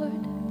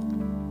 Lord.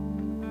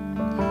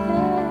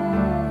 Yeah.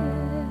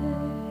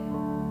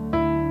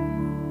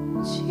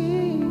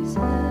 Jesus.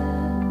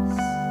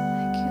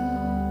 Thank you,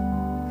 Lord.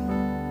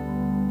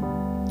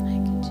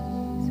 Thank you,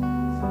 Jesus.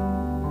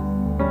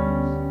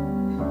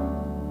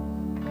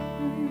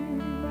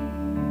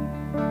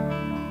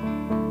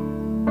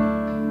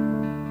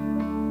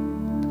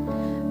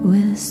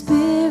 Where the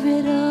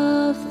Spirit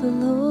of the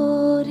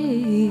Lord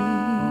is,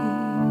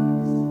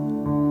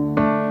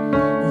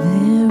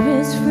 there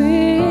is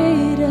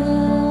freedom.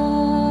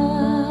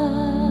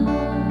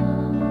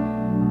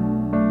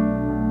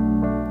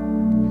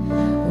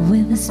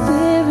 When the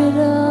Spirit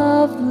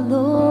of the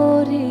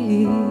Lord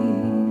is,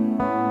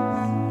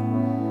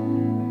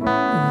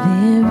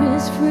 there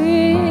is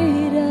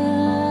freedom.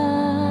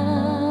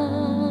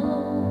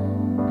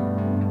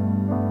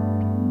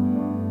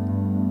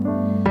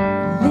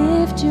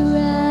 Lift your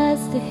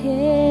eyes to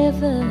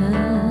heaven.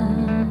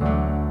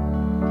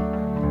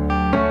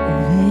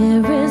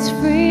 There is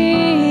freedom.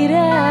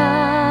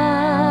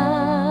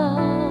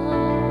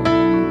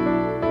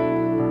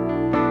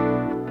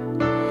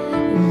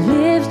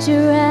 Lift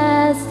your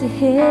eyes to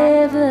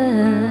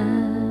heaven.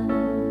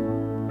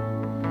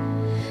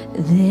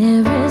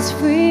 There is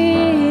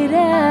freedom.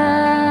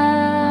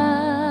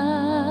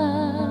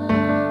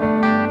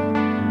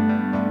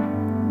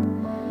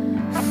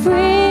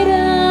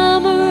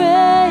 Freedom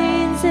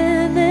reigns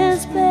in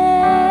this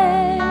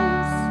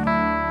place.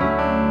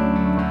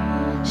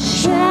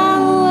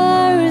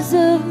 Showers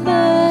of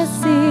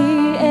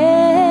mercy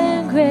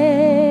and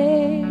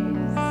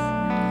grace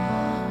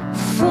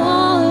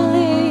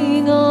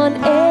falling on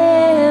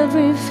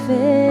every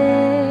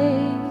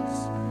face.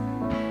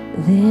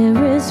 There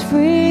is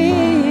freedom.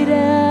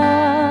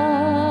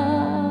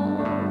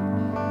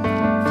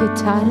 If you're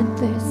tired and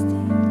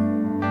thirsty,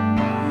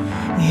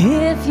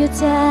 if you're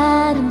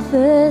tired and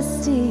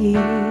thirsty,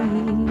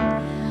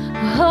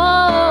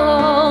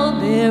 oh,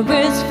 there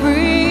is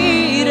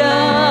freedom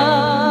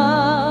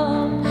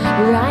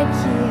right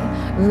here,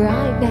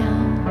 right now.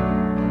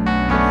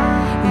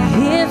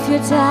 If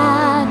you're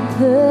tired and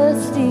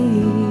thirsty,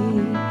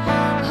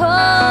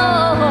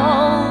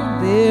 oh,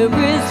 there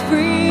is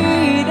freedom.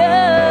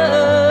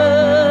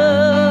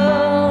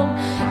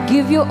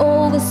 Give your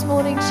all this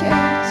morning,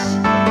 church.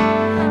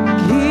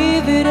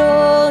 Give it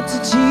all to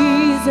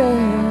Jesus.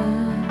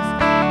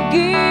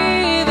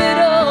 Give it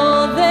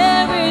all. There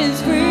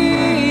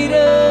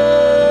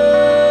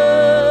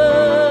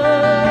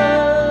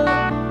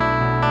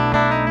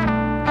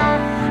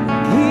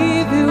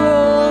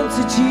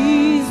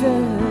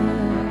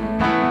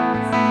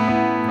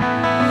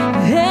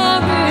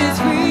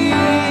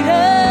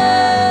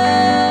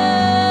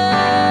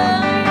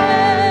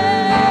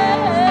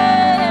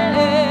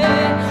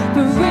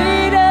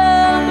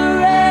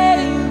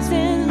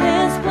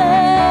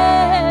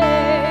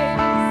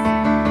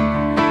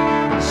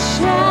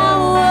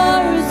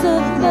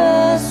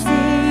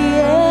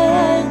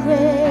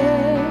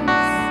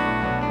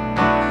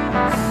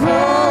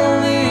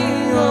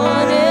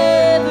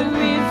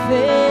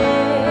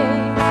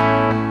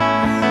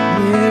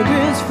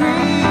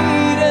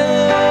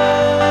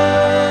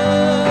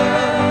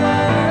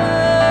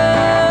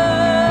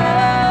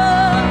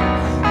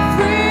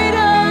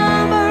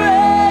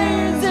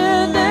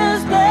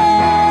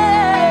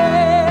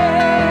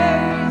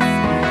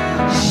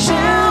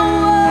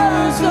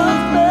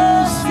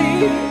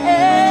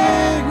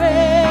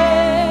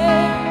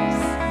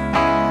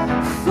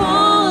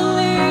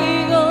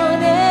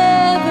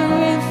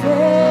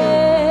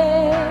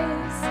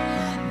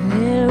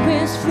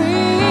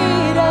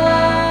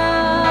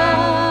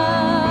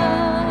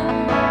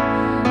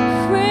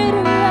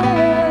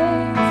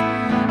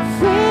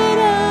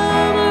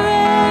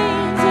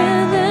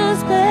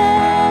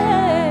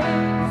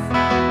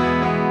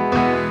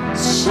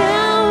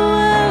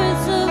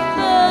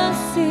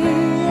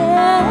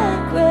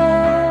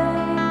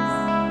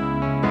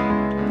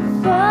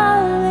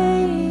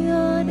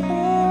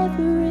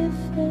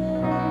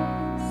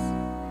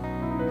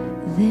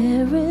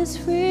is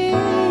freedom.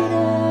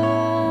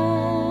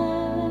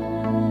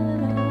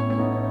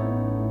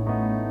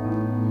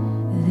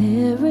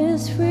 There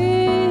is freedom.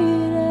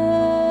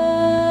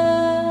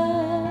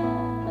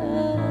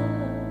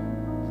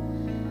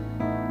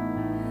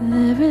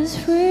 There is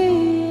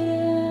freedom.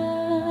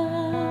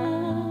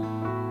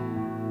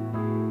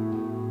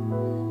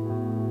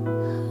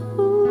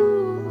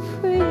 Ooh,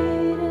 freedom.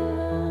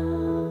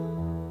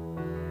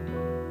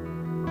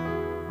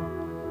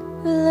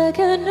 Like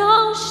an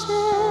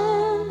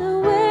ocean, the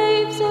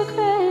waves are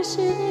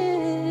crashing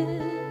in.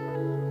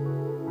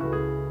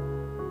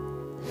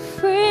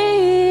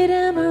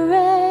 Freedom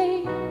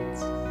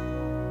reigns,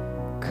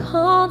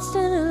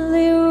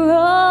 constantly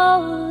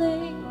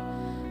rolling.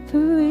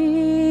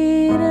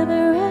 Freedom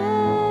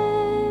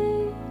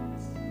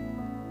reigns.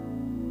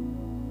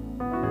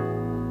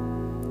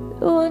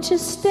 Won't you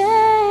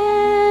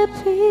step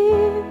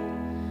in?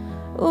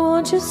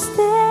 Won't you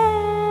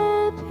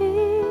step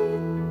in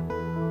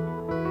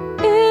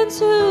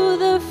into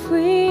the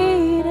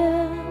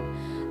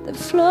freedom that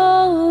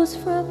flows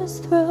from His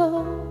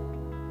throne?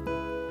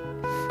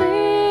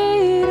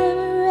 Freedom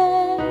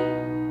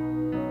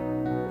reign,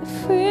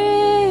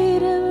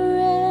 freedom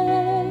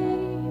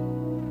reign.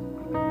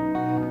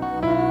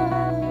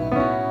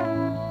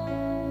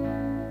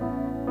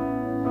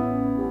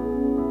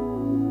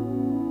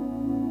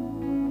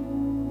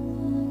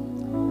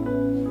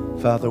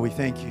 Father, we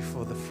thank you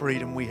for the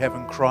freedom we have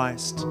in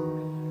Christ.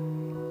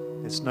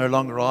 It's no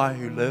longer I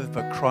who live,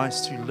 but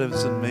Christ who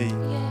lives in me.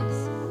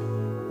 Yes.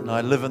 And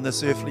I live in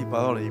this earthly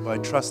body by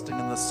trusting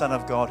in the Son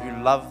of God who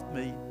loved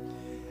me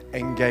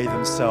and gave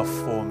Himself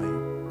for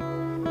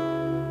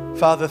me.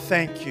 Father,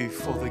 thank you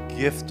for the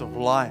gift of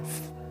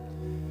life.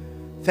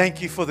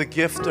 Thank you for the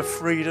gift of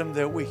freedom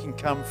that we can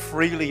come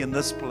freely in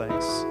this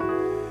place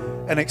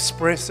and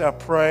express our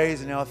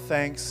praise and our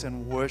thanks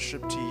and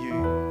worship to you.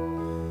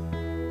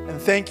 And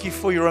thank you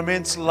for your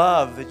immense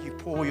love that you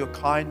pour your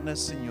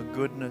kindness and your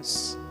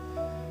goodness,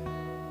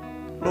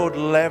 Lord,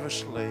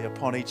 lavishly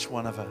upon each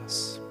one of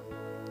us.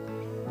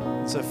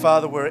 And so,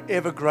 Father, we're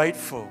ever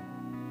grateful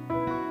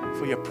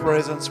for your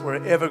presence.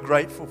 We're ever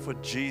grateful for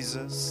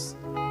Jesus,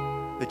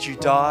 that you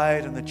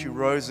died and that you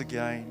rose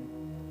again.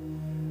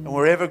 And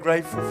we're ever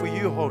grateful for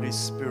you, Holy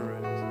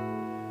Spirit,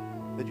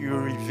 that you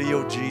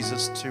reveal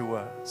Jesus to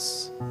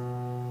us.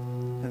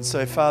 And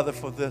so, Father,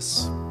 for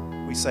this,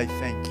 we say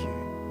thank you.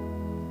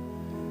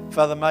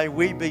 Father, may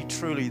we be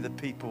truly the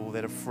people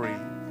that are free.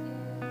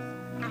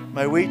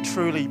 May we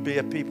truly be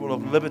a people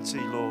of liberty,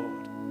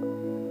 Lord,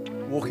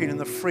 walking in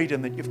the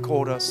freedom that you've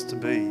called us to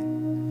be.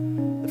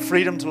 The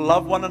freedom to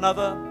love one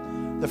another,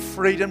 the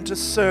freedom to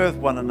serve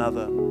one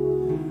another,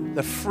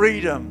 the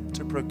freedom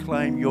to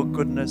proclaim your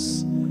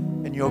goodness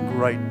and your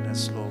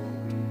greatness, Lord.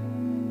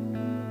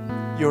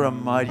 You're a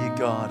mighty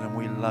God and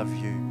we love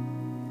you.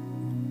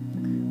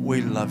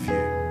 We love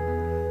you.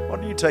 Why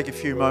don't you take a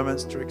few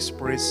moments to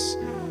express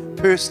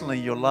personally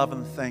your love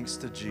and thanks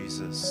to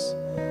Jesus.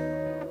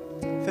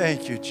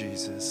 Thank you,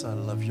 Jesus. I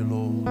love you,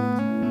 Lord.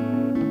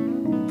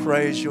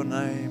 Praise your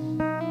name.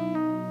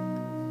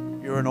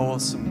 You're an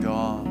awesome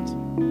God.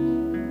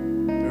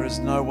 There is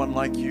no one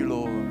like you,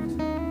 Lord.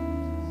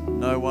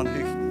 No one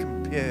who can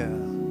compare.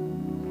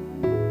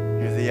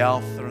 You're the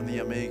Alpha and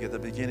the Omega, the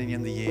beginning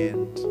and the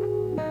end.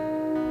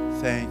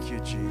 Thank you,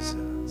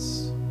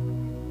 Jesus.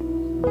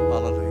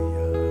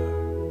 Hallelujah.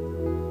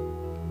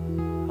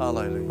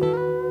 Hallelujah.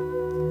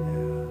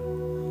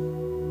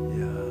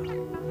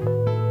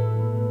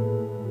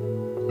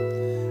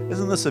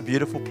 Isn't this a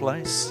beautiful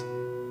place?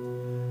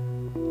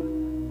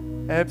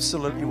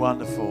 Absolutely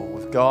wonderful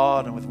with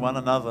God and with one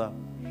another.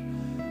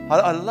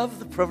 I love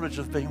the privilege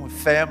of being with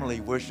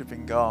family,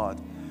 worshiping God.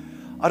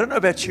 I don't know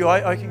about you,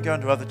 I can go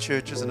into other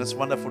churches and it's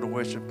wonderful to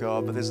worship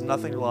God, but there's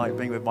nothing like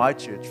being with my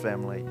church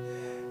family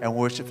and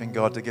worshiping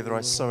God together.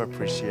 I so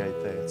appreciate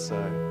that.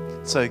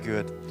 So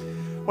good.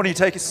 Why don't you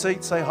take a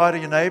seat, say hi to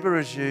your neighbour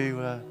as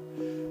you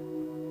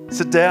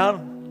sit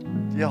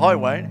down. Yeah, hi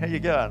Wayne, how you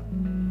going?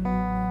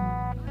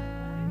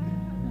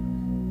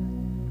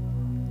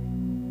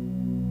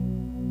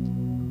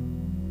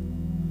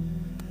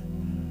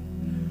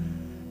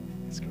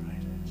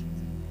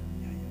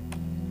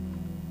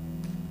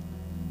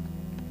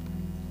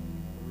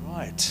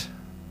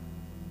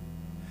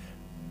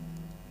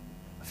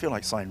 I feel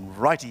like saying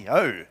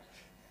righty-ho.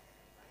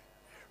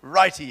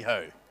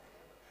 Righty-ho.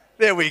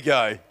 There we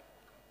go.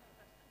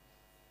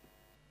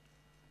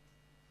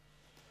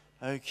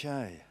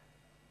 Okay.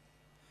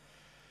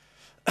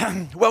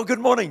 Well, good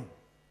morning.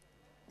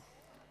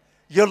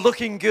 You're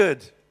looking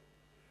good.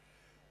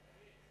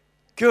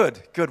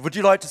 Good. Would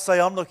you like to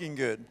say I'm looking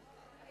good?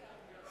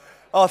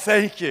 Oh,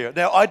 thank you.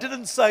 Now, I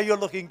didn't say you're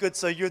looking good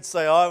so you'd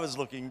say I was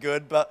looking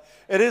good, but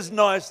it is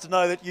nice to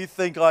know that you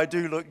think I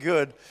do look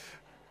good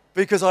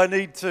because I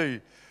need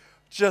to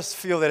just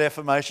feel that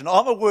affirmation.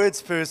 I'm a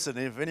words person.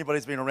 If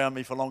anybody's been around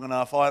me for long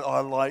enough, I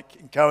like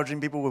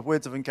encouraging people with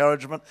words of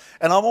encouragement,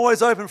 and I'm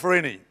always open for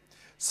any.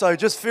 So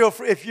just feel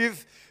free, if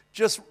you've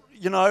just,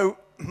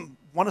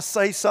 want to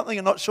say something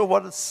and not sure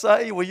what to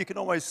say, well, you can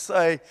always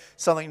say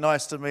something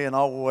nice to me and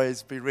I'll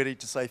always be ready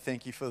to say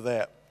thank you for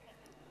that.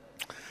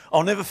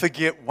 I'll never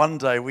forget one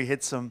day we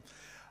had some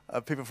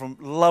people from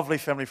lovely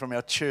family from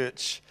our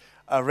church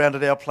around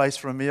at our place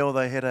for a meal.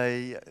 They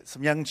had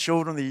some young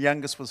children. The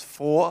youngest was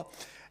 4.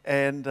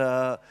 And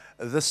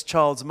this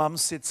child's mum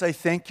said, say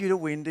thank you to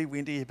Wendy.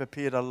 Wendy had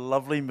prepared a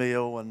lovely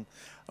meal and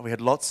we had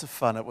lots of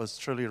fun. It was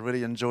truly a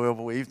really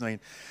enjoyable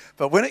evening.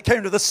 But when it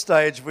came to this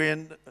stage,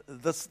 when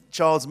this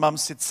child's mum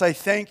said, say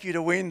thank you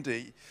to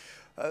Wendy,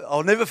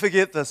 I'll never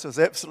forget this. It was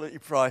absolutely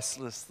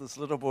priceless. This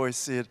little boy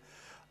said,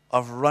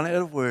 I've run out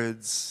of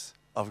words.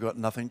 I've got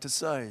nothing to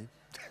say.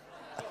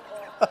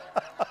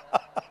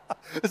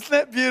 Isn't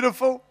that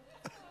beautiful?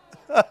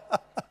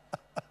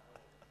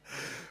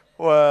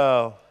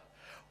 Wow.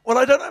 Well,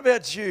 I don't know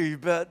about you,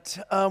 but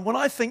when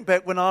I think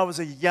back when I was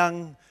a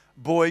young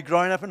boy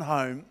growing up in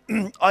home,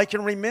 I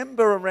can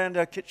remember around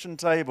our kitchen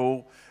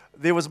table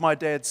there was my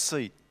dad's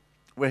seat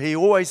where he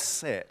always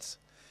sat.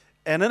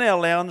 And in our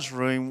lounge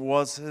room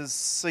was his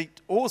seat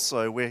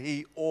also where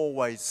he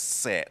always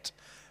sat.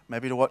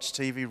 Maybe to watch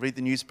TV, read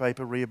the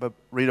newspaper,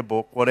 read a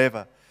book,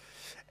 whatever.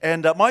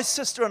 And my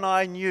sister and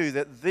I knew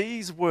that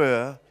these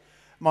were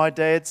my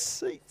dad's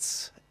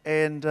seats.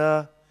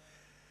 And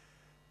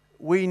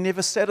we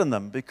never sat in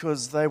them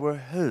because they were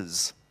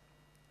his.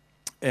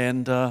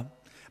 And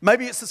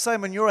maybe it's the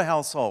same in your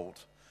household.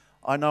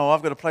 I know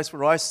I've got a place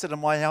where I sit in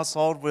my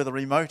household where the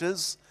remote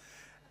is.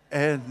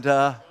 And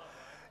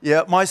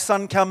yeah, my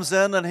son comes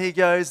in and he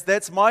goes,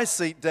 that's my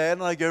seat, Dad.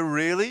 And I go,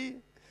 really?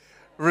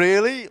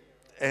 Really?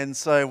 And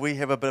so we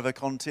have a bit of a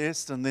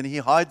contest, and then he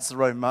hides the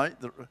remote,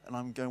 and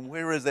I'm going,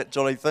 where is that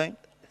jolly thing?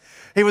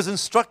 He was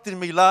instructing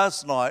me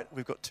last night,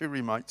 we've got 2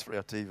 remotes for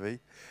our TV,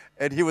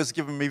 and he was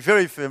giving me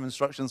very firm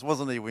instructions,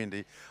 wasn't he,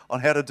 Wendy, on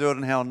how to do it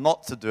and how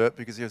not to do it,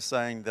 because he was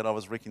saying that I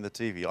was wrecking the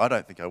TV. I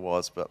don't think I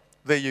was, but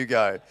there you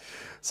go.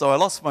 So I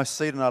lost my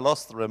seat and I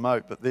lost the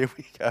remote, but there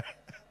we go.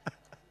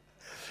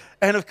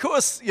 And of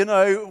course, you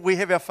know, we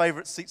have our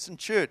favourite seats in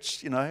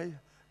church, you know.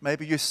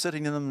 Maybe you're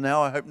sitting in them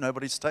now. I hope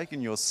nobody's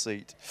taken your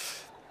seat.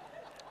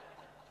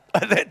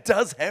 That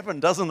does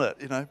happen, doesn't it?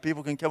 You know,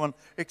 people can come and,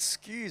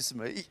 excuse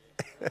me.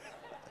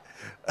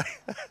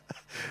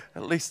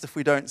 At least if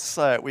we don't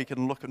say it, we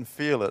can look and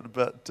feel it.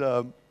 But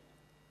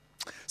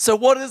so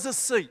what is a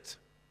seat?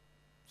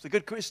 It's a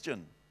good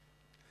question.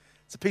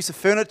 It's a piece of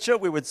furniture,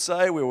 we would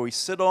say, where we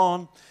sit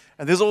on.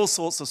 And there's all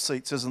sorts of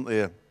seats, isn't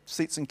there?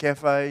 Seats in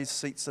cafes,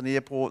 seats in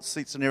airports,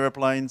 seats in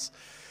aeroplanes,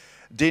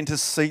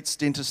 dentist seats,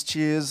 dentist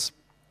chairs.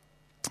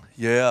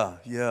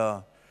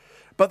 Yeah.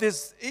 But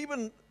there's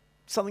even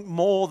something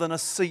more than a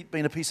seat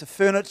being a piece of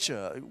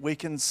furniture. We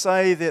can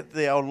say that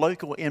our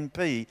local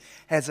MP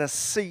has a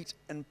seat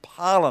in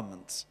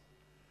Parliament.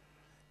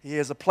 He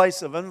has a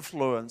place of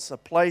influence, a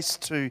place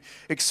to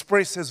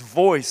express his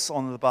voice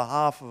on the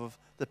behalf of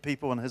the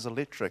people in his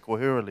electorate or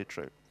her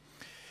electorate.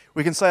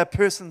 We can say a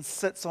person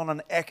sits on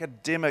an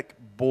academic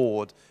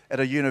board at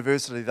a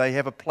university. They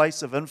have a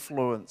place of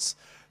influence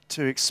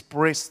to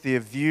express their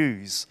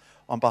views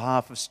on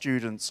behalf of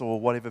students or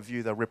whatever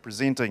view they're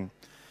representing.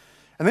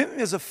 And then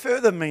there's a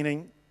further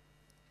meaning.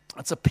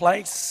 It's a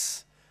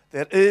place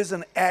that is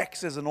and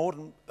acts as an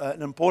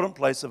important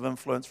place of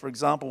influence. For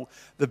example,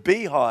 the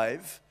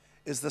Beehive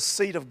is the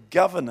seat of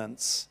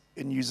governance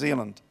in New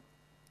Zealand.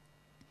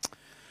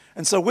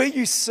 And so where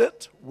you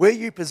sit, where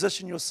you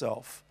position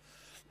yourself,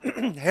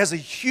 has a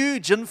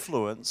huge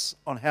influence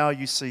on how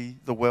you see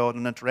the world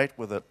and interact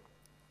with it.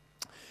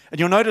 And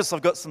you'll notice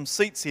I've got some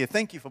seats here.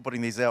 Thank you for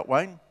putting these out,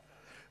 Wayne.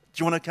 Do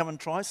you want to come and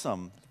try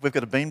some? We've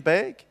got a bean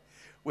bag.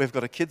 We've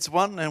got a kids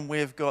one, and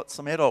we've got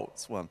some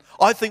adults one.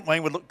 I think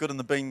Wayne would look good in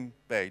the bean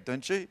bag,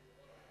 don't you?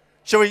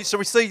 Shall we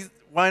see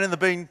Wayne in the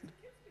bean?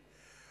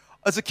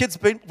 As a kid's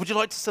bean, would you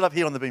like to sit up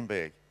here on the bean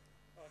bag?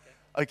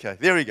 Okay,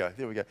 there we go.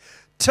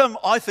 Tim,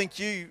 I think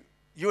you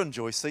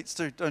enjoy seats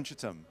too, don't you,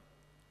 Tim?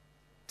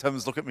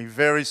 Tim's looking at me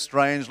very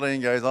strangely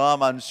and goes,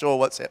 I'm unsure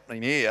what's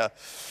happening here.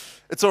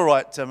 It's all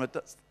right, Tim.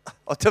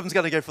 Tim's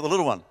going to go for the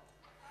little one.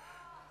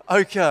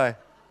 Okay.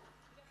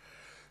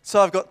 So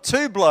I've got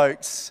 2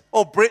 blokes.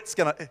 Oh, Brett's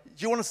going to... Do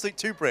you want to seat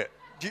too, Brett?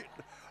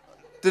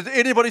 Did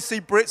anybody see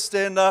Brett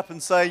stand up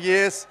and say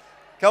yes?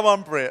 Come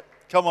on, Brett.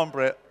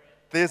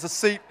 There's a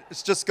seat.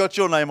 It's just got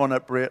your name on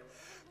it, Brett.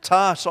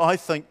 Tash, I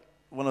think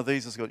one of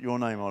these has got your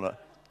name on it.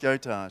 Go,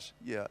 Tash.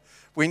 Yeah.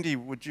 Wendy,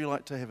 would you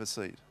like to have a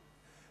seat?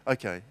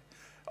 Okay.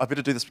 I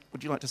better do this.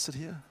 Would you like to sit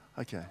here?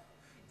 Okay.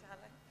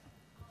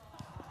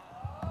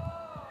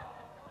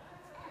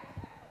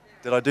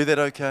 Did I do that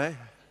okay?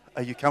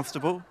 Are you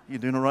comfortable? You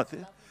doing all right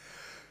there?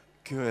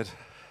 Good.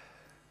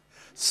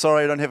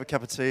 Sorry I don't have a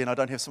cup of tea and I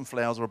don't have some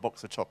flowers or a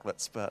box of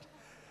chocolates, but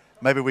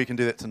maybe we can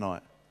do that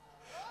tonight.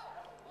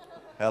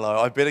 Hello,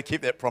 I better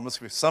keep that promise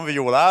because some of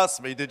you will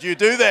ask me, did you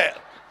do that?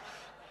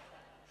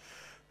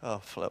 Oh,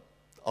 flip.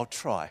 I'll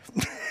try.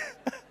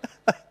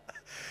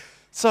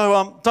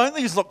 So don't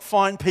these look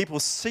fine people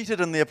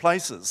seated in their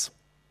places?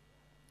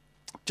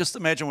 Just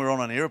imagine we're on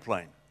an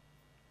aeroplane.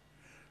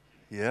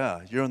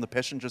 Yeah, you're in the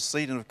passenger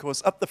seat, and of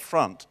course up the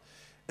front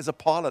is a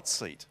pilot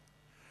seat.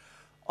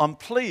 I'm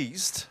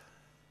pleased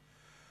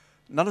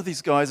none of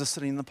these guys are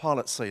sitting in the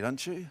pilot seat,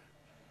 aren't you?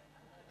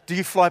 Do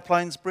you fly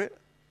planes, Brett?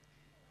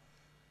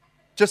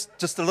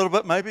 Just a little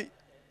bit, maybe?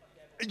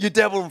 You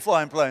dabble in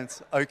flying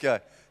planes. Okay.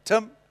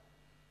 Tim?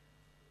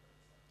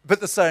 Bit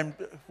the same.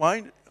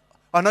 Wayne?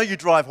 I know you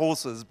drive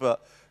horses,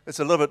 but it's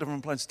a little bit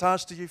different planes.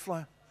 Taj, do you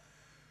fly?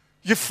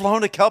 You've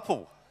flown a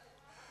couple.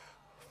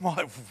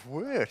 My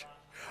word.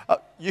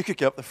 You could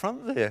go up the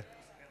front there.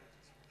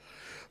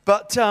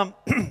 But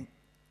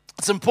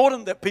it's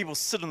important that people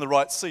sit in the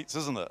right seats,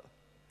 isn't it?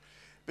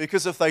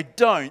 Because if they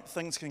don't,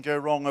 things can go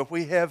wrong. If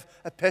we have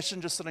a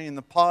passenger sitting in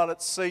the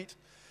pilot seat,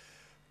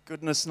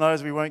 goodness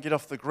knows we won't get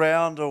off the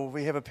ground. Or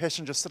we have a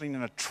passenger sitting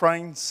in a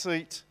train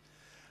seat.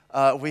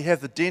 We have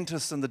the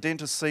dentist in the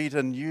dentist seat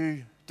and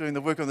you doing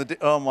the work on the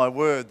oh my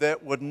word,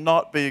 that would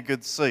not be a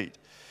good seat.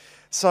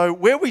 So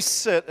where we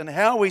sit and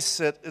how we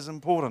sit is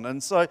important.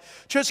 And so,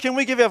 church, can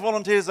we give our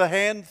volunteers a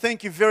hand?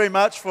 Thank you very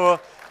much for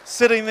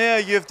sitting there.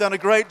 You've done a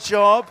great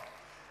job.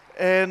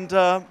 And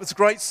it's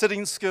great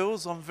sitting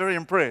skills. I'm very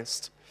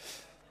impressed.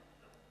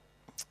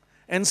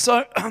 And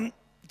so,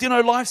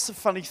 life's a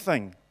funny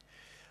thing.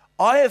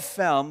 I have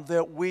found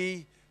that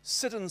we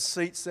sit in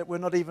seats that we're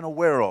not even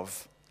aware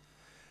of.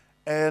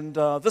 And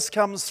this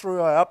comes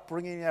through our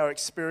upbringing, our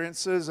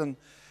experiences. And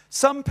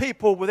some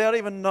people, without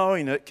even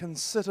knowing it, can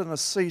sit in a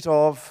seat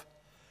of,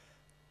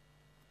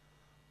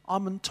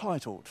 I'm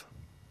entitled.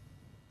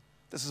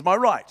 This is my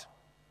right.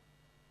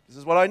 This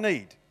is what I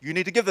need. You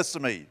need to give this to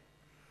me.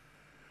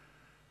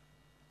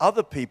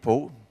 Other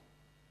people,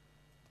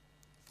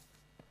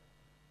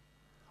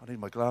 I need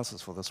my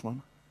glasses for this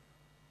one.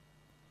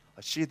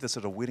 I shared this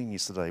at a wedding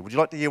yesterday. Would you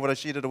like to hear what I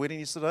shared at a wedding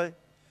yesterday?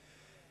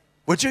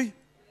 Would you?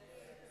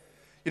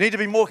 You need to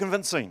be more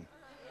convincing.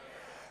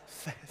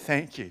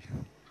 Thank you.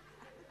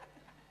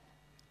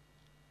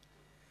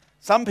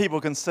 Some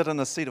people can sit in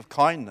a seat of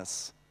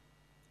kindness.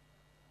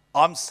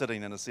 I'm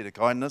sitting in a seat of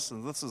kindness,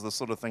 and this is the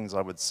sort of things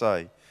I would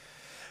say.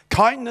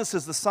 Kindness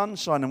is the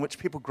sunshine in which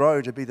people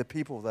grow to be the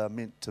people they are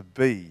meant to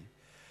be.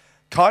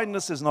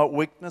 Kindness is not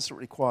weakness, it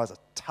requires a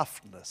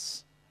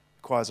toughness.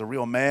 It requires a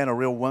real man, a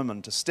real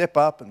woman to step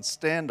up and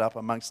stand up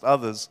amongst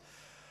others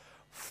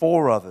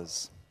for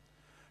others.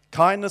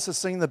 Kindness is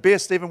seeing the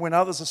best even when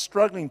others are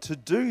struggling to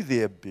do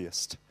their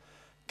best.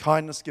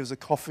 Kindness gives a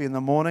coffee in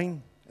the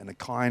morning and a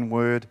kind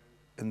word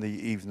in the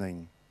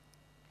evening.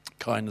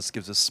 Kindness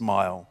gives a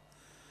smile.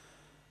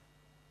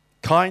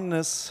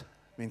 Kindness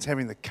means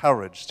having the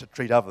courage to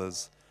treat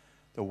others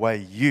the way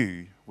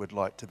you would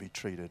like to be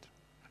treated.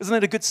 Isn't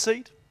that a good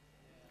seat?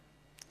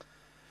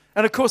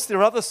 And of course, there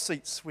are other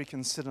seats we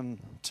can sit in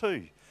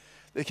too.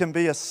 There can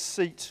be a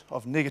seat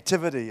of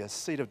negativity, a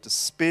seat of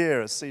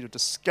despair, a seat of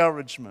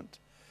discouragement,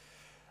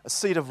 a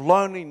seat of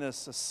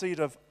loneliness, a seat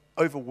of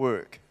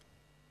overwork.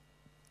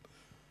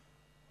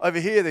 Over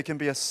here, there can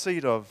be a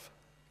seat of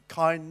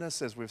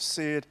kindness, as we've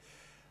said,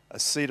 a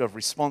seat of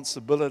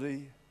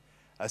responsibility,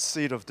 a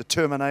seat of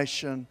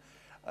determination,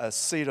 a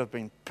seat of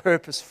being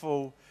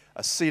purposeful,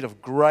 a seat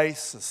of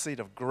grace, a seat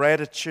of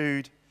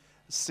gratitude,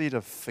 a seat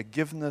of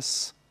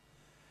forgiveness,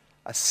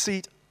 a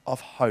seat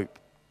of hope.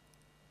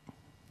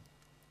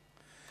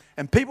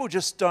 And people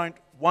just don't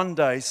one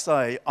day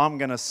say, I'm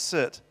going to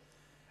sit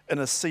in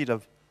a seat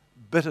of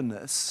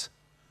bitterness,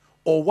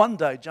 or one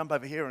day jump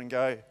over here and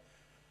go,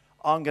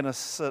 I'm going to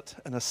sit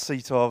in a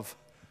seat of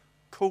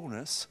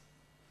coolness.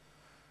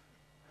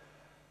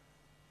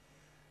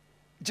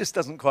 It just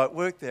doesn't quite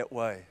work that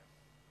way.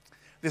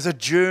 There's a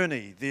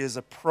journey, there's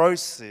a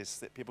process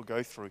that people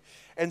go through.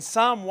 And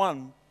Psalm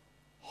 1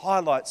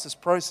 highlights this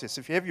process.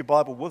 If you have your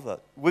Bible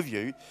with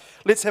you,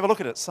 let's have a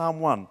look at it. Psalm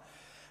 1,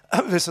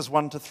 verses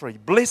 1 to 3.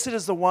 Blessed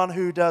is the one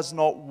who does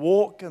not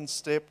walk in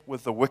step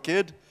with the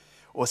wicked,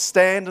 or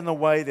stand in the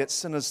way that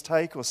sinners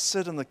take, or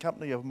sit in the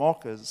company of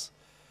mockers.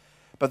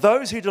 But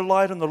those who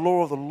delight in the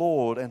law of the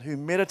Lord and who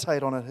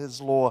meditate on his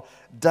law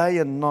day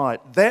and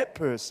night, that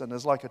person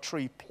is like a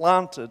tree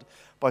planted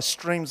by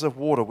streams of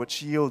water,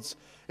 which yields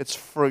its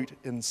fruit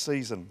in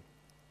season,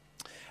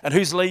 and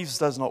whose leaves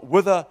does not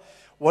wither.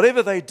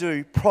 Whatever they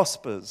do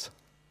prospers.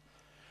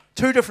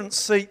 Two different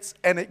seats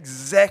and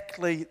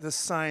exactly the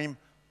same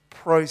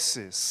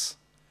process.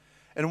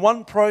 In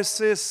one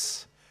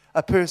process,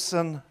 a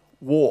person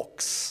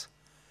walks.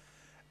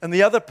 In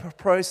the other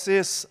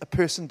process, a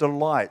person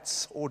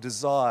delights or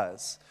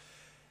desires.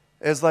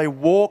 As they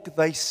walk,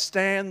 they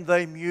stand,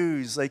 they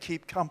muse, they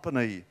keep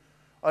company.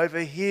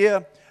 Over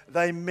here,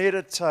 they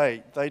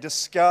meditate, they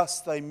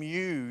discuss, they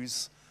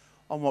muse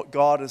on what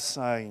God is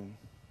saying.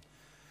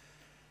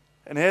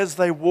 And as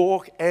they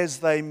walk, as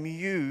they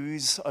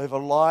muse over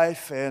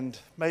life and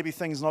maybe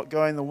things not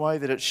going the way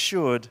that it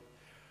should,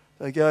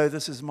 they go,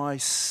 this is my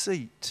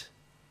seat.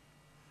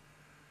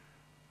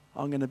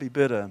 I'm going to be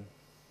bitter.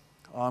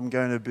 I'm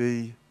going to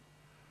be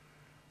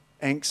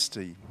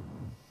angsty.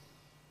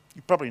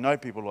 You probably know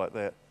people like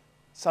that.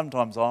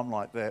 Sometimes I'm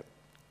like that.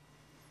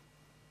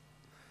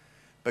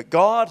 But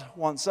God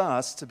wants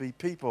us to be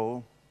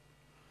people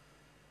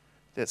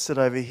that sit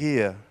over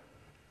here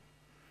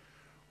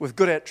with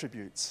good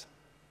attributes.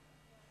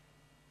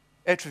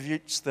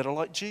 attributes that are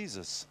like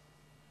Jesus.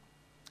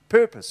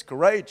 Purpose,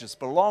 courageous,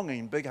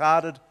 belonging,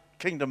 big-hearted,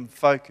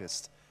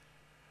 kingdom-focused.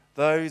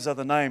 Those are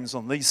the names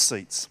on these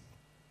seats.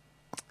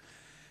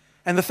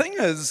 And the thing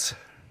is,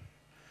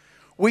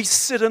 we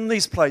sit in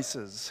these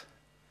places,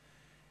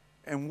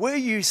 and where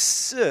you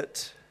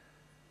sit,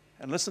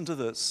 and listen to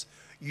this,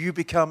 you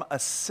become a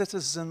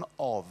citizen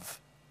of.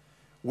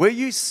 Where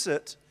you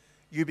sit,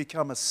 you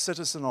become a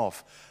citizen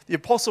of. The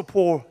Apostle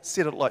Paul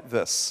said it like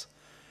this.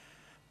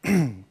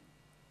 And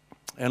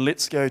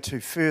let's go to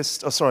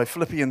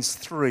Philippians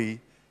 3,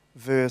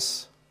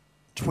 verse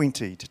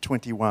 20 to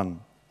 21.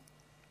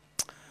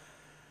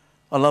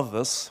 I love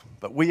this,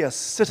 but we are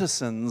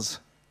citizens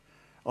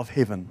of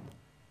heaven,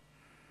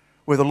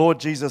 where the Lord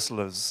Jesus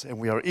lives, and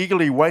we are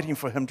eagerly waiting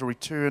for him to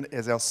return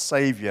as our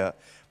Savior,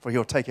 for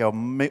he'll take our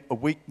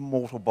weak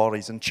mortal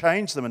bodies and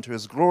change them into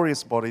his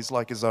glorious bodies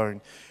like his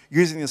own,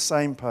 using the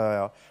same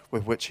power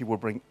with which he will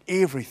bring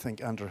everything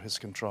under his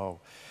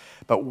control.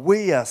 But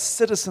we are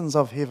citizens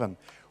of heaven.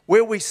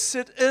 Where we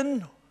sit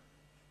in,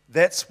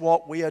 that's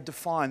what we are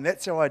defined.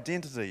 That's our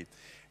identity.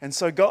 And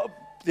so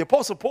the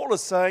Apostle Paul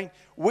is saying,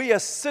 we are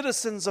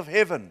citizens of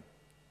heaven.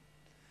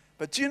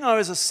 But do you know,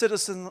 as a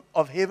citizen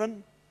of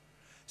heaven,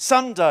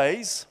 some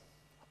days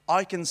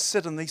I can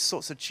sit in these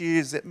sorts of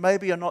chairs that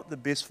maybe are not the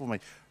best for me.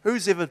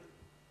 Who's ever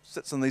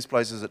sits in these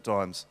places at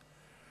times?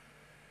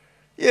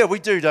 Yeah, we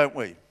do, don't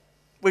we?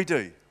 We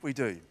do.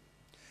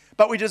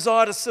 But we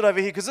desire to sit over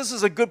here because this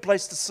is a good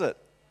place to sit.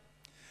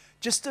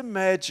 Just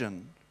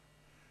imagine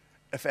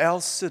if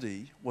our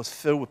city was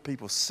filled with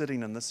people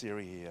sitting in this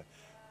area here.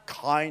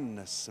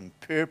 Kindness and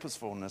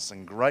purposefulness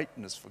and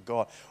greatness for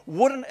God.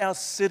 Wouldn't our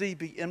city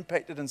be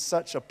impacted in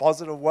such a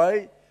positive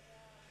way?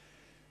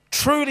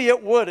 Truly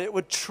it would. It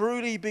would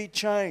truly be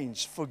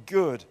changed for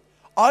good.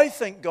 I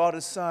think God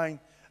is saying,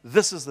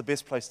 this is the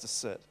best place to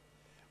sit.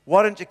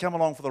 Why don't you come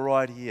along for the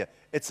ride here?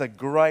 It's a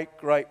great,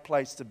 great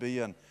place to be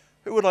in.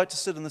 Who would like to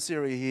sit in this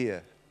area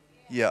here?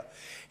 Yeah.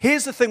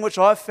 Here's the thing which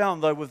I've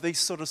found, though, with these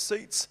sort of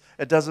seats.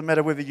 It doesn't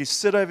matter whether you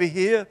sit over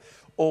here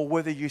or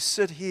whether you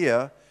sit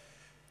here.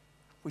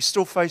 We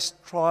still face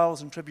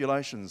trials and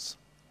tribulations.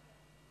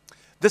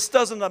 This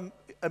doesn't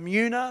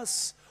immune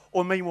us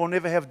or mean we'll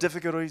never have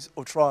difficulties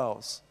or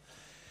trials.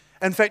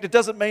 In fact, it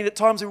doesn't mean at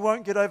times we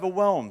won't get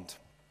overwhelmed.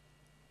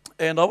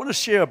 And I want to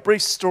share a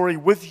brief story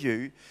with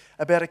you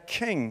about a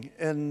king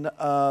in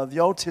the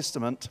Old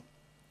Testament.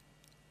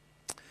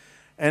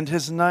 And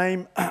his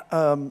name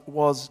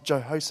was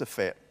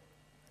Jehoshaphat.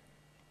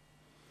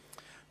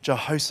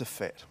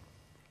 Jehoshaphat.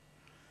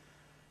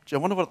 I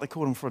wonder what they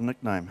called him for a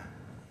nickname.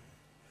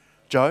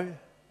 Joe?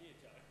 Yeah,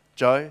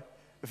 Joe.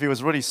 If he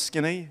was really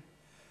skinny,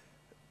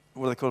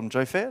 what do they call him?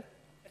 Joe Fat?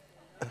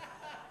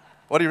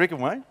 What do you reckon,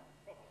 Wayne?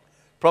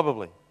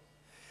 Probably.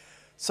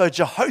 So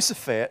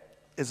Jehoshaphat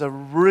is a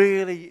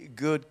really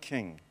good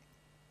king.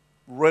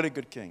 Really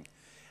good king.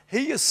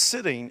 He is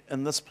sitting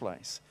in this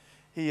place.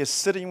 He is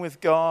sitting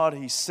with God.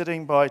 He's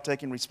sitting by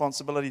taking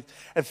responsibility.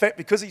 In fact,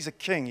 because he's a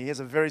king, he has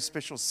a very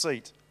special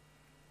seat.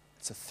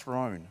 It's a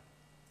throne.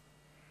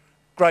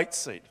 Great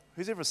seat.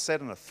 Who's ever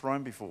sat in a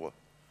throne before?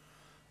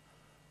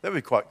 That would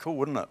be quite cool,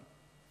 wouldn't it?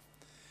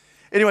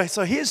 Anyway,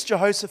 so here's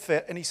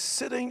Jehoshaphat, and he's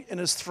sitting in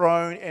his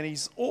throne, and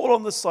he's all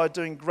on this side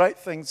doing great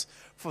things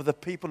for the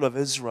people of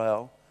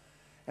Israel.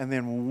 And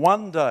then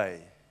one day,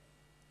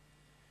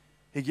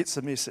 he gets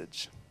a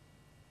message.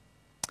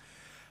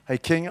 Hey,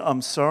 King,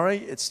 I'm sorry.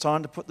 It's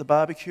time to put the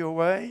barbecue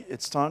away.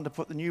 It's time to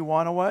put the new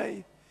wine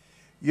away.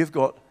 You've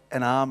got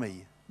an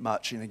army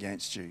marching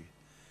against you.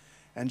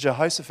 And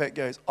Jehoshaphat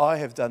goes, I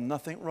have done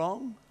nothing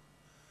wrong.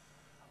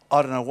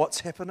 I don't know what's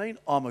happening.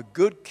 I'm a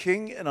good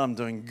king and I'm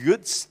doing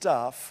good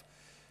stuff.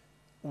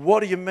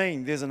 What do you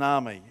mean there's an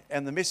army?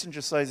 And the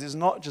messenger says there's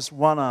not just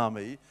one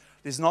army.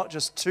 There's not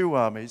just two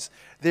armies.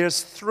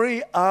 There's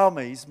 3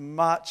 armies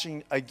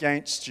marching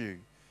against you.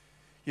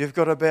 You've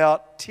got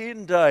about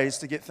 10 days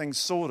to get things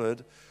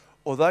sorted,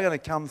 or they're going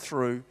to come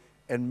through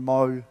and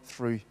mow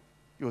through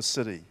your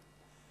city.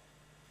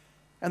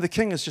 And the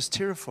king is just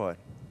terrified.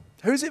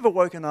 Who's ever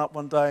woken up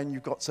one day and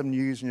you've got some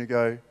news and you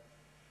go,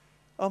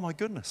 oh my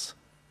goodness,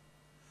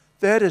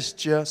 that is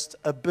just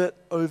a bit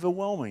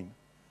overwhelming.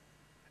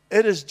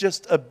 It is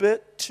just a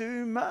bit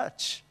too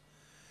much.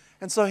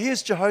 And so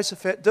here's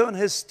Jehoshaphat doing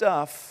his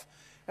stuff,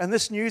 and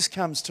this news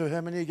comes to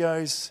him and he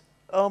goes,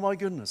 oh my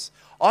goodness.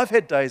 I've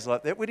had days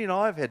like that. Wendy and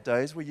I have had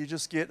days where you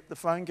just get, the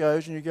phone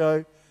goes and you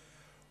go,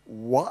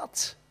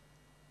 what?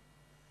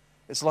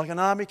 It's like an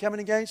army coming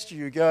against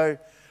you. You go,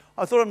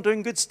 I thought I'm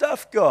doing good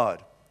stuff,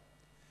 God.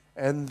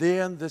 And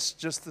then this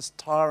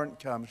tyrant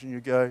comes and you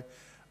go,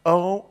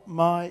 oh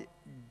my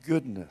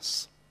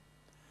goodness.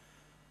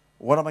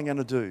 What am I going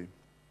to do?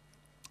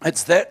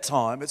 It's that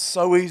time. It's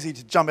so easy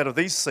to jump out of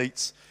these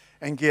seats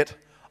and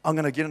I'm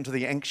going to get into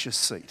the anxious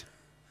seat.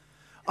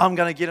 I'm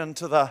going to get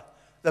into the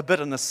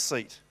bitterness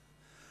seat.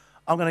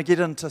 I'm going to get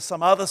into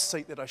some other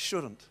seat that I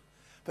shouldn't.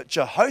 But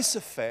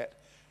Jehoshaphat,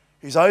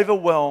 who's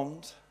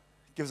overwhelmed,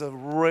 gives a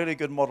really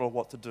good model of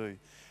what to do.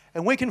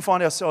 And we can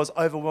find ourselves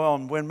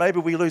overwhelmed when maybe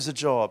we lose a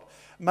job,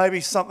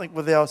 maybe something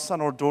with our son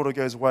or daughter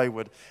goes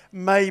wayward,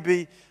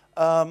 maybe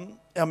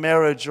our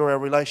marriage or our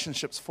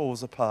relationships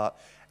falls apart,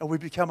 and we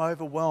become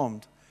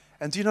overwhelmed.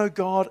 And do you know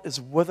God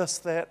is with us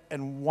that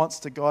and wants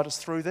to guide us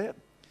through that?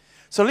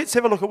 So let's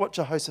have a look at what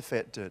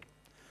Jehoshaphat did.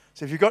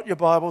 So if you've got your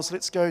Bibles,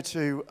 let's go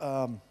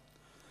to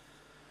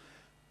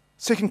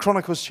 2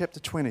 Chronicles chapter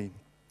 20.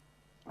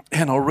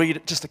 And I'll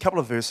read just a couple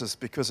of verses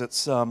because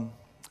it's a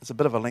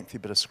bit of a lengthy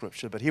bit of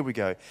scripture, but here we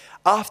go.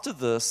 After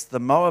this, the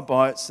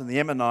Moabites and the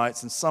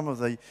Ammonites and some of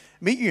the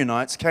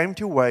Meunites came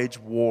to wage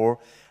war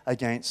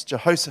against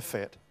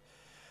Jehoshaphat.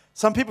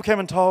 Some people came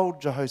and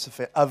told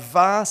Jehoshaphat, a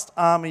vast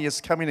army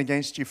is coming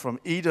against you from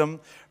Edom,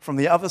 from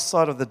the other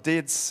side of the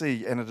Dead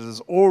Sea, and it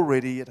is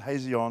already at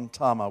Hazazon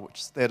Tamar,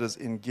 which that is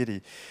En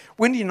Gedi.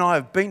 Wendy and I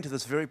have been to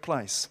this very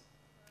place.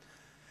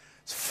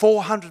 It's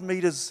 400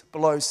 meters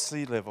below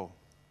sea level.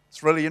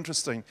 It's really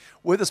interesting.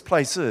 Where this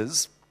place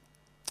is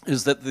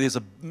that there's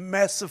a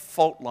massive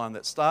fault line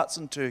that starts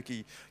in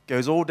Turkey,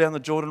 goes all down the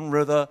Jordan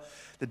River,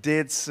 the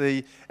Dead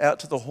Sea, out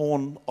to the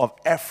Horn of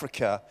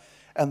Africa,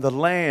 and the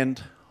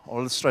land, I'll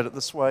illustrate it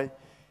this way,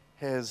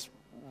 has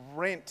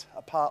rent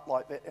apart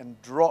like that and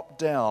dropped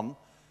down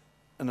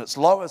in its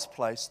lowest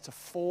place to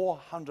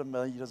 400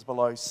 meters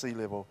below sea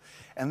level.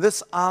 And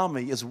this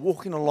army is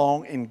walking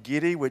along En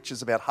Gedi, which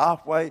is about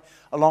halfway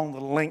along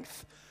the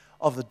length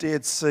of the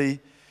Dead Sea.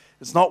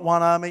 It's not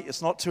one army,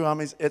 it's not two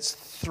armies, it's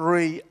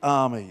three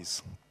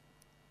armies.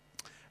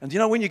 And do you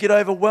know when you get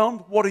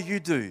overwhelmed, what do?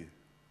 Do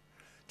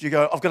you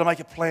go, I've got to make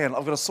a plan,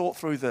 I've got to sort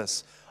through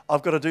this,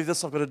 I've got to do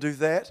this, I've got to do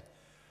that?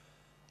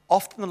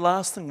 Often the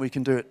last thing we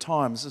can do at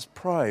times is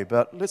pray,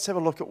 but let's have a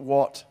look at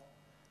what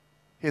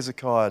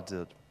Hezekiah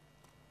did.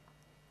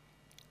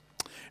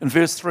 In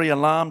verse 3,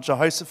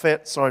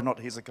 Jehoshaphat, I'm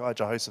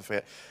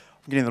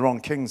getting the wrong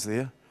kings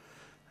there.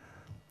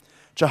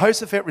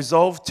 Jehoshaphat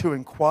resolved to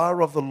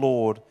inquire of the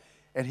Lord,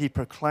 and he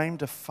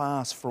proclaimed a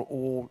fast for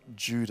all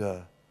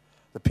Judah.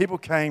 The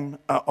people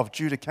of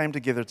Judah came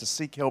together to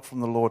seek help from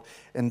the Lord.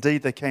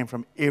 Indeed, they came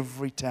from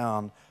every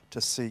town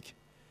to seek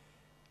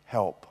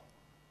help.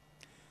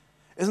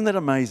 Isn't that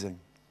amazing?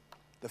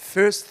 The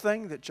first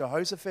thing that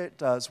Jehoshaphat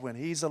does when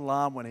he's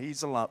alarmed,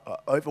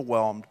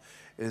 overwhelmed,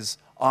 is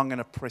I'm going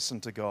to press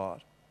into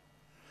God.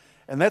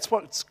 And that's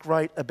what's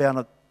great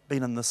about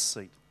being in this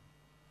seat.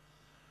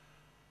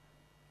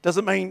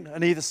 Doesn't mean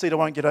in either seat I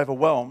won't get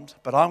overwhelmed,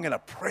 but I'm going to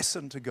press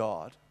into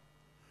God.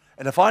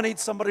 And if I need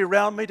somebody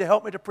around me to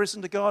help me to press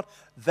into God,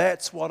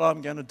 that's what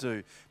I'm going to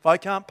do. If I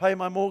can't pay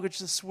my mortgage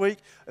this week,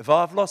 if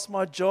I've lost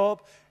my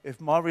job,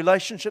 if my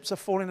relationships are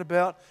falling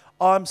about,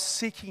 I'm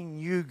seeking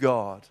you,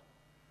 God.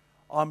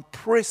 I'm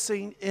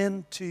pressing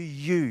into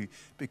you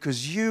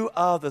because you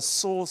are the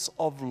source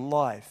of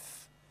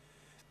life.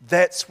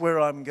 That's where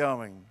I'm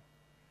going.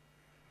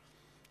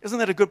 Isn't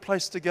that a good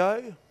place to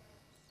go?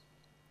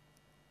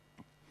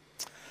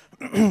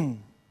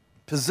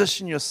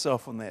 Position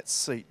yourself on that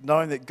seat,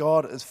 knowing that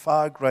God is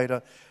far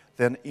greater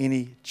than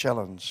any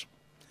challenge.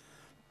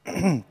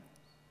 And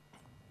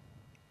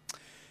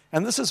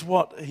this is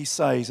what he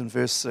says in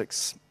verse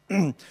 6.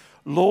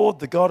 Lord,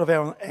 the God of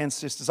our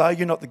ancestors, are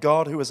you not the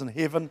God who is in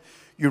heaven?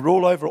 You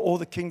rule over all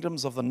the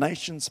kingdoms of the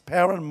nations.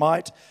 Power and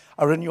might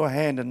are in your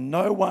hand, and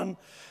no one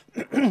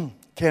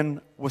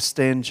can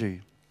withstand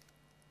you.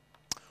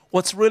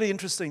 What's really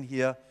interesting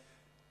here,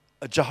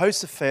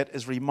 Jehoshaphat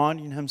is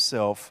reminding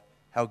himself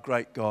how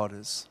great God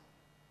is.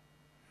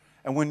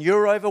 And when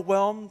you're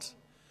overwhelmed,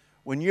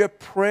 when you're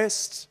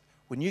pressed,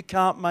 when you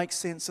can't make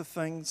sense of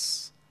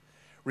things,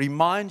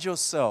 remind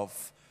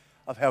yourself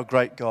of how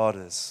great God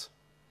is.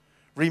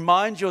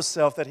 Remind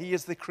yourself that He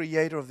is the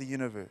creator of the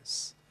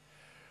universe,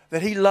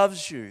 that He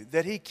loves you,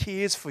 that He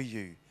cares for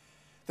you,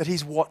 that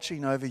He's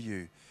watching over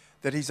you,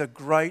 that He's a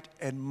great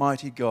and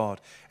mighty God.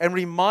 And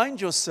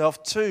remind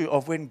yourself too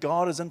of when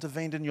God has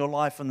intervened in your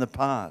life in the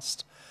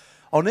past.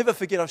 I'll never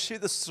forget, I've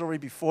shared this story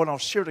before and I'll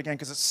share it again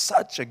because it's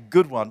such a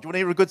good one. Do you want to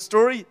hear a good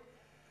story?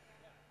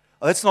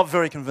 Oh, that's not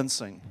very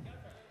convincing.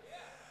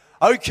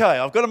 Okay,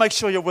 I've got to make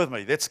sure you're with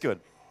me. That's good.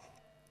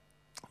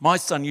 My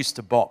son used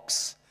to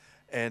box,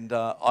 and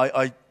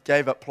I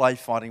gave up play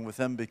fighting with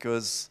him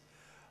because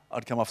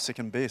I'd come off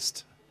second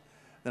best.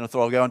 Then I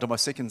thought I'll go on to my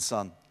second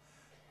son,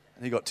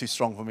 and he got too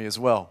strong for me as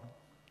well.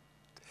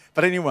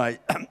 But anyway,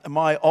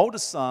 my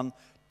oldest son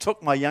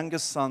took my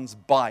youngest son's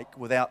bike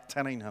without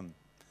telling him,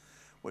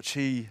 which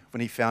he,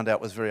 when he found out,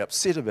 was very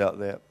upset about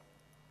that.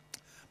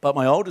 But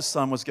my oldest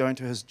son was going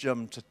to his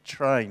gym to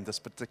train this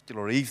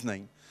particular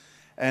evening,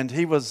 and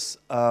he was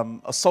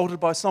assaulted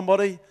by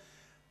somebody.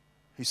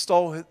 He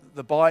stole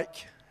the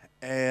bike,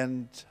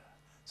 and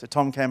so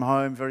Tom came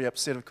home, very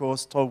upset, of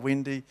course, told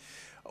Wendy.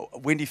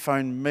 Wendy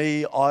phoned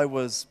me. I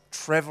was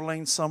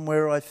traveling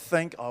somewhere, I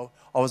think. I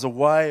was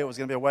away. I was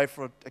going to be away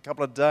for a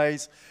couple of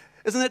days.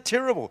 Isn't that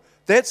terrible?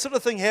 That sort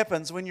of thing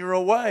happens when you're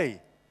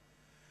away.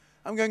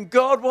 I'm going,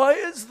 God, why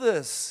is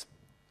this?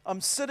 I'm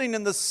sitting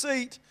in the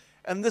seat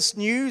and this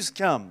news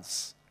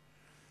comes.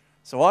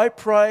 So I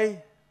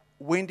pray,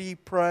 Wendy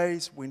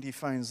prays, Wendy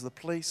phones the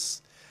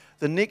police.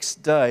 the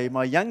next day,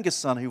 my youngest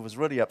son, who was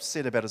really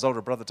upset about his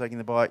older brother taking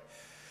the bike,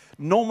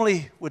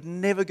 normally would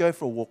never go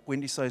for a walk.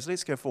 Wendy says,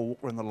 let's go for a walk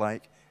around the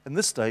lake. And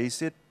this day he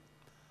said,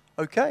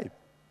 okay.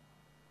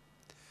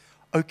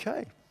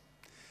 Okay.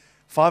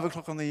 5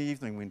 o'clock in the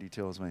evening, Wendy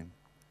tells me.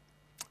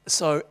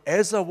 So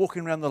as they're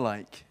walking around the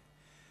lake,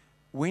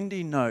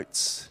 Wendy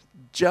notes,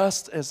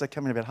 just as they're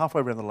coming about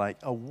halfway around the lake,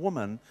 a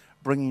woman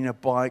bringing a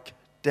bike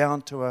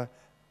down to a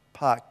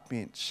park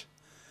bench.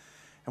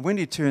 And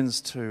Wendy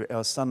turns to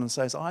our son and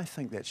says, I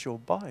think that's your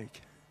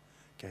bike.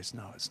 He goes,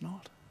 no, it's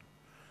not.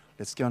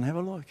 Let's go and have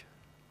a look.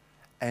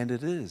 And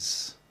it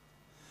is.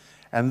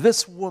 And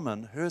this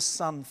woman, her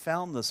son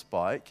found this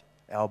bike,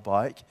 our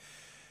bike,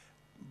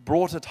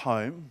 brought it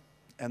home,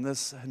 and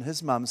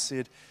his mum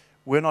said,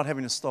 we're not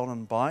having a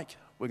stolen bike.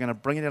 We're going to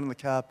bring it out in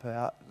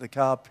the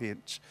car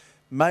bench.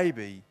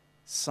 Maybe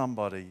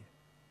somebody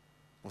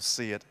will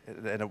see it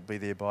and it'll be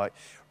their bike.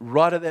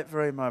 Right at that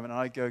very moment,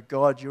 I go,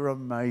 God, you're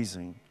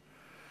amazing.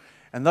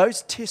 And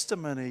those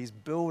testimonies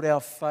build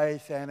our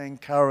faith and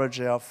encourage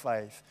our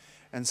faith.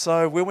 And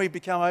so when we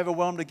become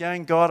overwhelmed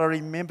again, God, I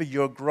remember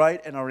you're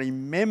great, and I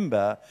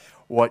remember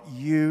what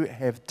you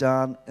have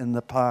done in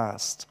the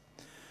past.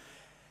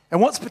 And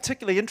what's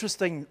particularly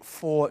interesting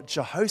for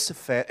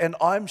Jehoshaphat, and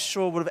I'm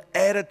sure would have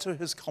added to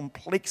his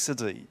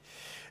complexity,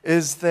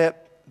 is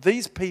that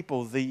these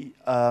people, the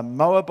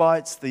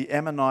Moabites, the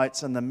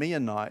Ammonites, and the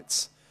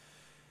Meunites,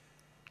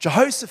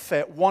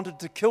 Jehoshaphat wanted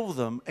to kill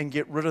them and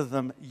get rid of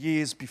them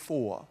years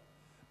before.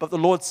 But the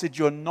Lord said,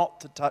 you're not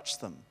to touch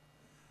them.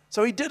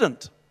 So he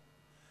didn't.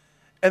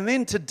 And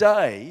then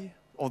today,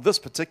 or this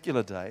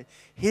particular day,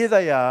 here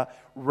they are,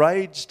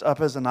 raged up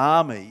as an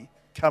army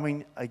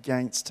coming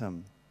against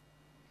him.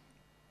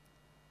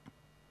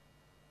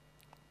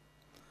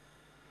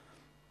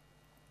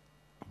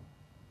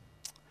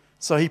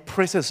 So he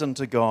presses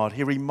into God.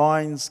 He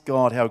reminds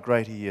God how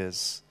great he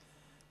is.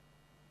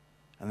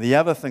 And the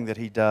other thing that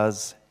he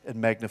does in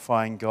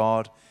magnifying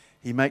God,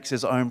 he makes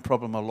his own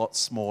problem a lot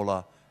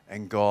smaller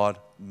and God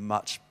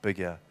much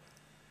bigger,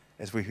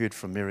 as we heard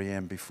from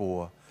Miriam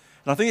before.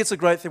 And I think it's a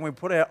great thing when we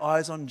put our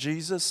eyes on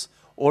Jesus,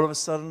 all of a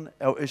sudden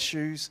our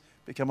issues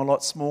become a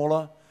lot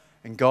smaller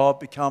and God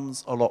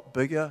becomes a lot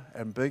bigger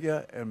and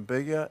bigger and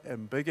bigger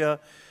and bigger.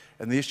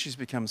 And the issues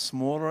become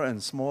smaller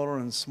and smaller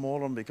and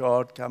smaller, and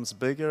God becomes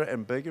bigger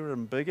and bigger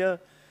and bigger.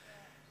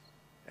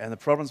 And the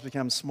problems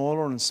become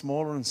smaller and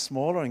smaller and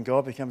smaller, and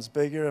God becomes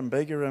bigger and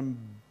bigger and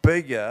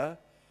bigger.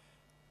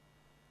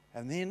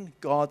 And then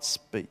God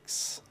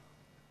speaks.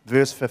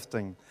 Verse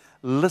 15,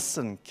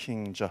 listen,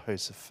 King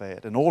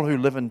Jehoshaphat, and all who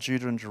live in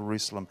Judah and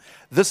Jerusalem.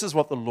 This is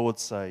what the Lord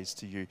says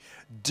to you.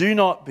 Do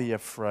not be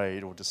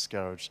afraid or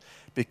discouraged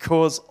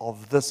because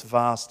of this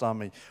vast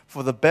army,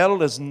 for the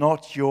battle is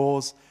not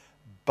yours,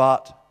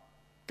 but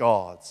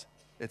God's.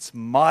 It's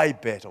my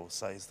battle,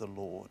 says the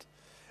Lord.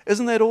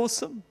 Isn't that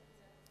awesome?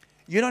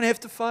 You don't have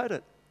to fight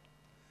it.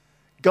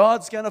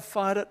 God's going to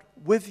fight it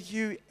with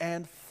you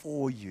and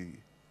for you.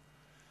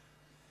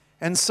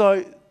 And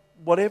so,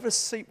 whatever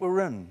seat we're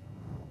in,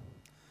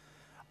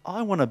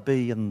 I want to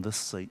be in this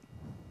seat.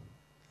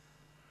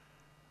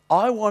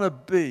 I want to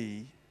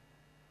be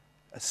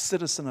a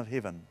citizen of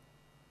heaven.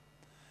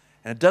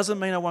 And it doesn't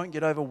mean I won't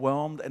get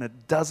overwhelmed, and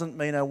it doesn't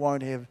mean I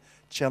won't have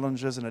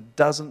challenges, and it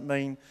doesn't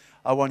mean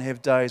I won't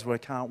have days where I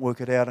can't work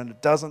it out, and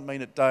it doesn't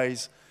mean at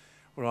days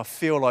where I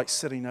feel like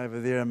sitting over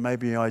there, and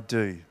maybe I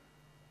do.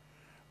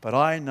 But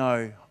I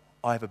know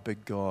I have a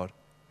big God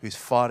who's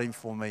fighting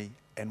for me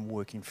and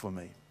working for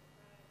me.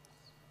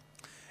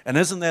 And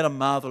isn't that a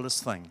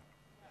marvelous thing?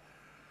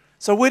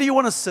 So where do you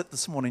want to sit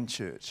this morning,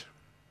 church?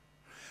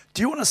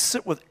 Do you want to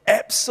sit with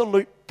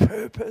absolute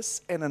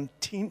purpose and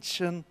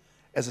intention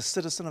as a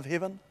citizen of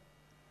heaven?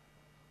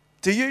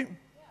 Do you?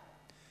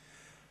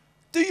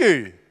 Do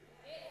you?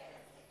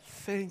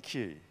 Thank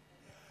you.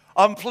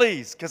 I'm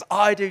pleased because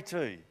I do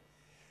too.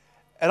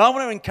 And I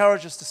want to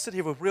encourage us to sit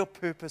here with real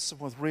purpose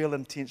and with real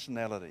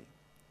intentionality.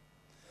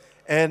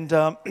 And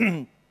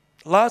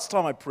last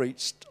time I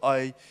preached,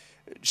 I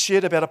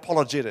shared about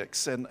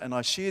apologetics, and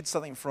I shared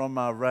something from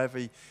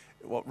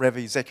what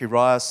Ravi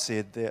Zacharias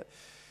said, that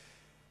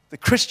the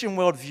Christian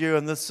worldview,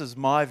 and this is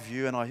my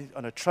view, and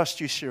I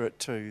trust you share it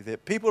too,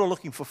 that people are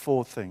looking for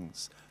four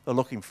things. They're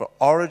looking for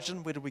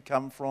origin, where do we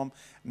come from?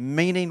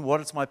 Meaning,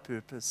 what is my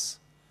purpose?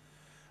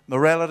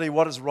 Morality,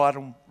 what is right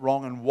and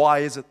wrong, and why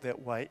is it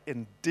that way?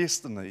 And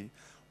destiny,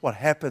 what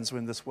happens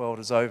when this world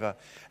is over?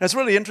 And it's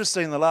really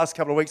interesting, in the last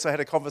couple of weeks I had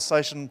a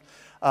conversation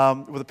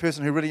with a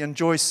person who really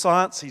enjoys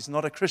science. He's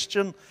not a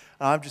Christian.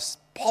 And I've just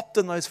popped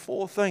in those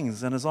four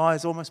things, and his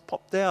eyes almost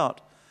popped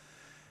out,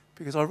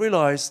 because I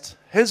realized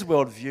his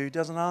worldview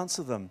doesn't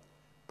answer them,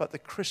 but the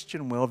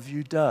Christian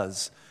worldview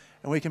does.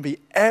 And we can be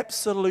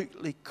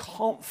absolutely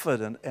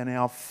confident in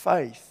our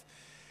faith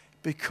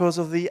because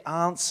of the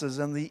answers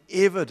and the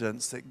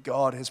evidence that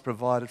God has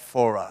provided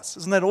for us.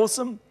 Isn't that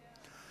awesome?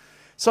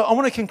 So I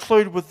want to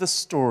conclude with this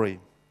story.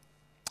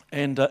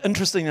 And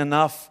interesting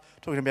enough,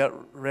 talking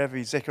about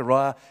Ravi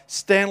Zachariah,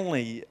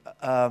 Stanley,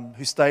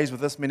 who stays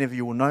with us, many of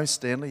you will know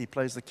Stanley, he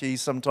plays the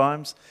keys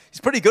sometimes.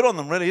 He's pretty good on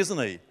them, really, isn't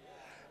he?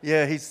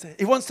 Yeah,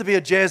 he wants to be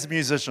a jazz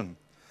musician.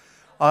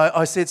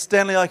 I said,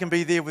 Stanley, I can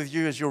be there with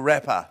you as your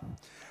rapper.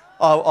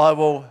 I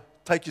will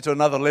take you to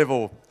another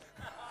level.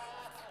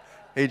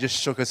 He just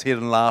shook his head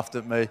and laughed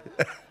at me.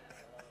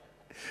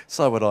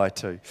 So would I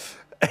too.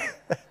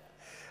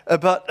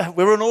 But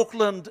we're in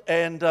Auckland,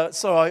 and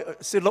so I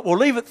said, look, we'll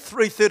leave at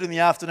 3:30 in the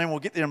afternoon. We'll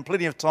get there in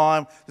plenty of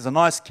time. There's a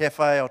nice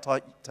cafe I'll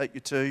take you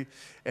to,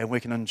 and we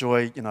can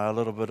enjoy, a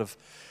little bit of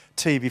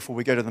tea before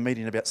we go to the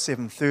meeting about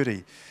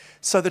 7:30.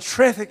 So the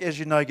traffic, as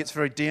you know, gets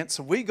very dense.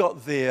 So we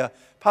got there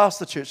past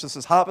the church. This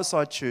is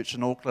Harbourside Church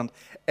in Auckland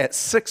at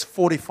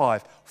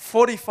 6:45,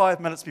 45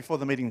 minutes before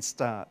the meeting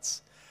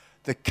starts.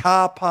 The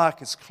car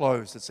park is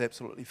closed. It's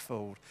absolutely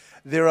filled.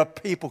 There are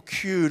people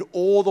queued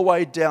all the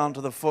way down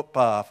to the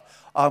footpath.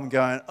 I'm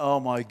going,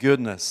 oh my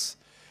goodness.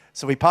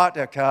 So we parked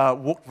our car,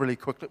 walked really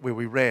quickly, where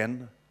we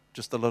ran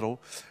just a little,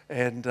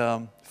 and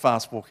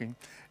fast walking.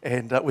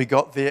 And we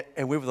got there,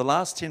 and we were the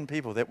last 10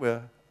 people that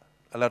were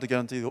allowed to go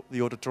into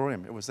the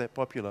auditorium. It was that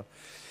popular.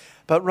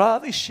 But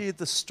Ravi shared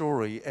the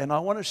story, and I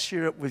want to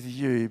share it with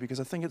you because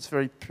I think it's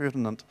very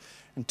pertinent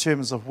in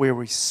terms of where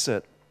we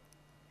sit.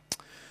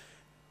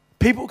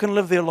 People can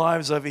live their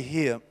lives over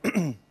here,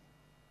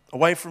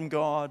 away from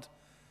God.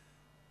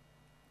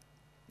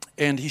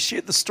 And he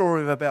shared the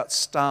story about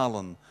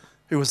Stalin,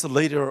 who was the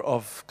leader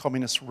of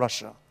communist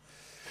Russia,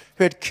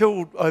 who had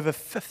killed over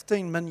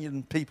 15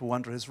 million people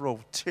under his rule.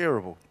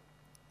 Terrible.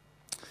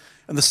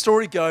 And the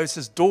story goes,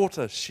 his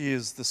daughter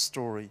shares the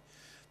story,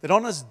 that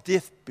on his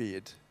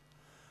deathbed,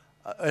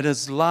 in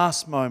his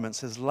last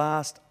moments, his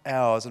last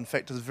hours, in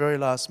fact, his very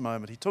last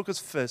moment, he took his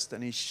fist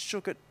and he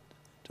shook it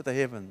to the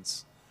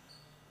heavens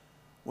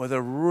with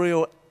a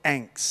real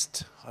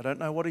angst. I don't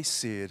know what he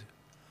said.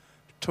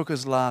 Took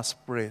his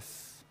last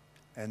breath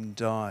and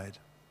died.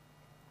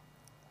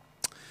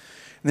 And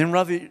then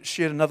Ravi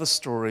shared another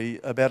story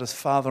about his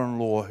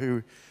father-in-law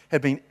who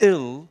had been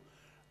ill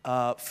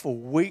for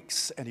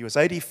weeks, and he was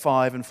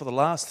 85, and for the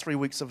last 3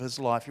 weeks of his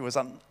life, he was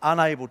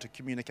unable to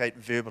communicate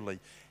verbally,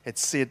 had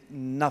said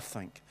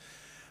nothing,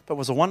 but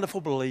was a wonderful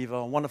believer,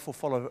 a wonderful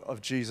follower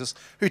of Jesus,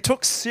 who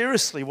took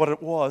seriously what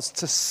it was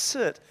to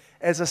sit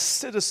as a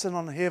citizen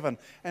on heaven,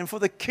 and for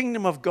the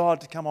kingdom of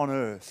God to come on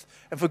earth,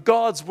 and for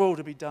God's will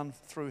to be done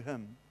through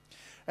him.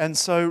 And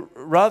so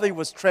Ravi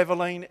was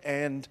traveling,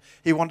 and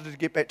he wanted to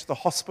get back to the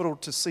hospital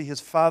to see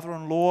his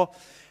father-in-law,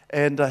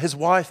 and his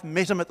wife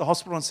met him at the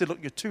hospital and said, look,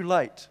 you're too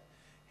late.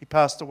 He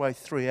passed away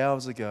 3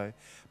 hours ago.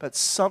 But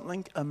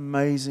something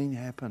amazing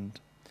happened.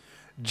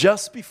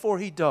 Just before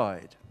he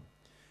died,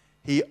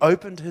 he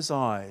opened his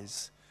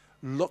eyes,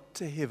 looked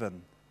to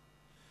heaven,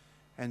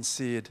 and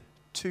said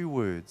 2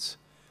 words,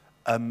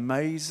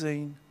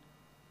 amazing,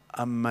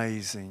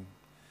 amazing,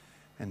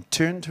 and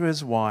turned to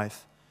his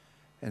wife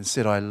and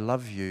said, I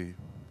love you,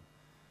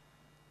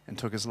 and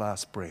took his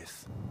last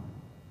breath.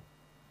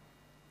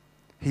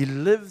 He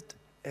lived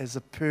as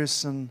a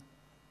person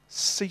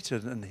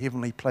seated in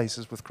heavenly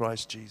places with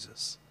Christ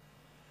Jesus.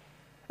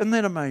 Isn't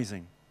that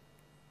amazing?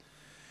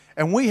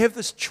 And we have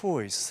this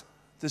choice,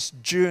 this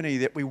journey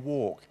that we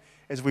walk,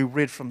 as we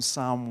read from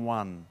Psalm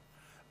 1.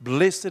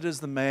 Blessed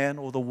is the man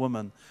or the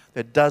woman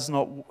that does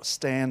not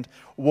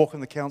walk in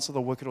the counsel of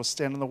the wicked, or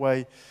stand in the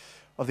way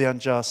of the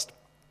unjust,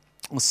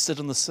 or sit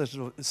in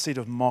the seat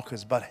of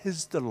mockers, but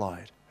his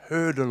delight,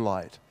 her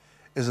delight,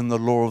 is in the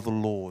law of the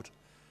Lord.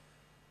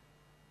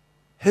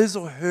 His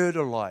or her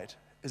delight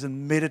is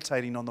in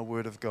meditating on the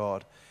Word of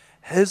God.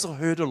 His or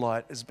her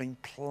delight is being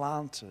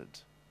planted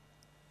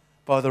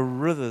by the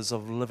rivers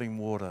of living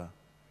water,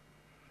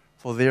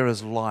 for there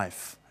is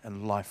life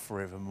and life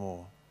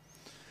forevermore.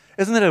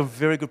 Isn't that a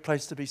very good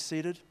place to be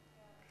seated?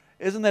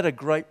 Isn't that a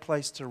great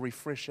place to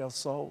refresh our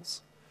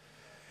souls?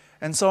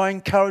 And so I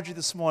encourage you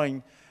this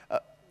morning,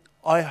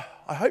 I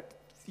hope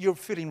you're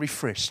feeling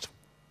refreshed.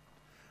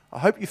 I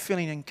hope you're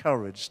feeling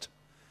encouraged.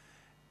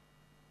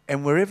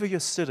 And wherever you're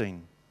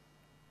sitting,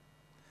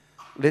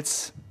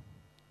 let's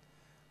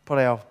put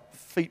our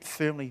feet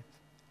firmly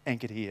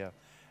anchored here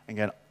and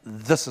go,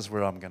 this is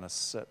where I'm going to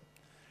sit.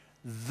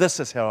 This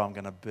is how I'm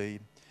going to be.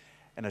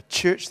 And a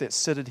church that's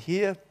seated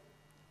here,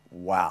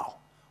 wow,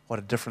 what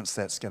a difference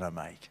that's going to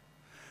make.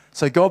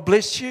 So God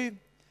bless you.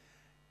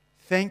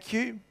 Thank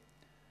you.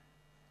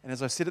 And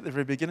as I said at the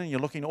very beginning, you're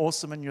looking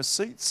awesome in your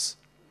seats.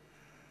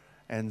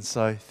 And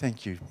so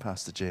thank you,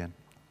 Pastor Jan.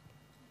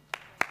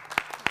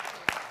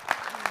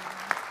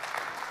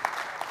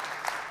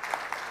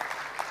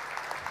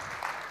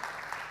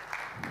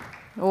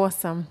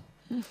 Awesome.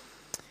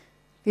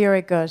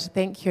 Very good.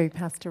 Thank you,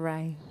 Pastor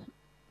Ray.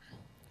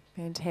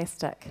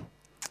 Fantastic.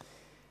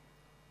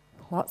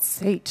 What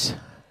seat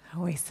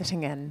are we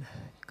sitting in?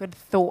 Good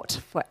thought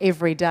for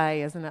every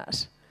day, isn't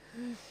it?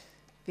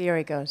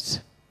 Very good.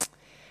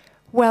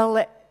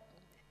 Well,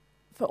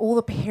 for all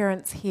the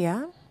parents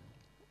here,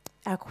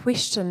 our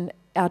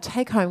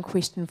take-home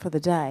question for the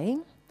day,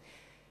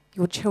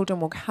 your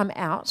children will come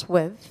out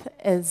with,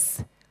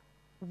 is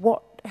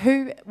what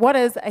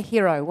is a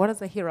hero? What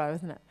is a hero,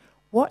 isn't it?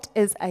 What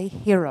is a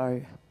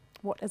hero?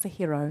 What is a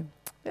hero?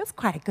 That's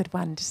quite a good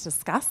one to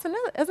discuss,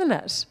 isn't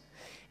it?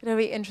 It'll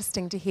be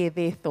interesting to hear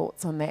their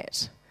thoughts on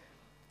that.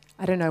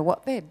 I don't know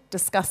what they're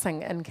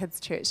discussing in kids'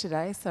 church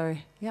today, so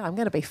yeah, I'm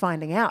going to be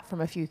finding out from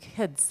a few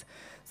kids.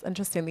 It's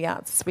interesting the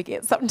answers we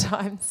get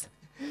sometimes.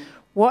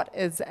 What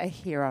is a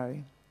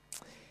hero?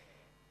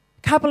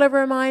 Couple of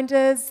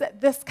reminders.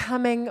 This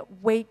coming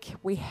week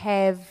we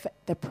have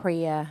the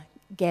prayer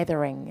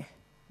gathering.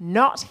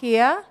 Not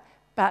here,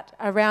 but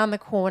around the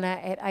corner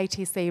at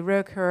ATC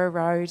Ruakura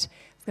Road.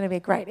 It's going to be a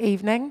great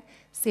evening,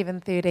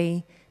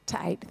 7:30 to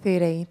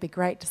 8:30. Be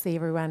great to see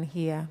everyone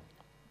here.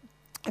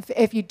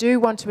 If you do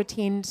want to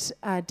attend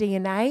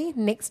DNA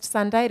next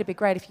Sunday, it'd be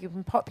great if you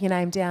can pop your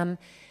name down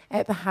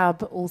at the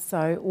hub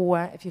also,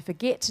 or if you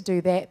forget to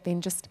do that,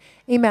 then just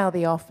email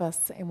the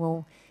office and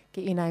we'll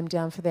get your name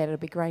down for that. It'll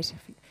be great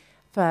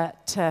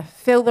to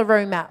fill the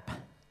room up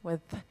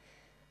with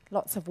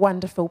lots of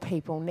wonderful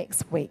people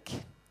next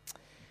week.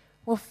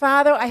 Well,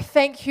 Father, I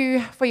thank you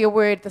for your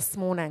word this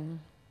morning.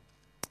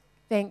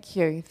 Thank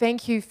you.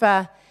 Thank you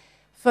for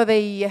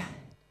the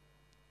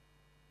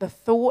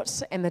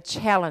thought and the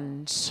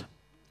challenge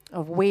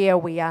of where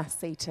we are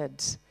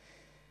seated.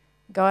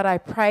 God, I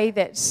pray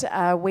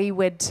that we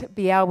would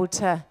be able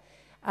to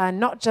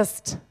not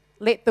just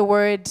let the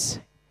word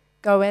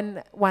go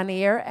in one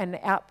ear and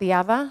out the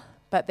other,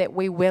 but that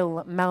we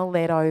will mull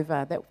that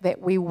over,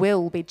 that we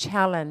will be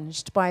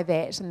challenged by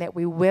that, and that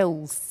we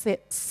will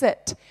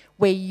sit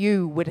where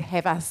you would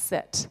have us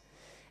sit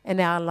in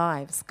our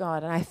lives,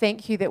 God. And I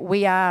thank you that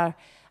we are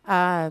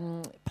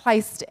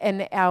placed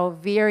in our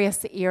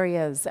various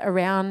areas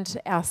around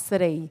our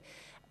city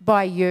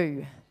by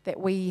you, that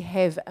we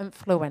have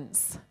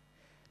influence,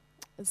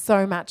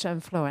 so much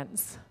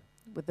influence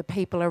with the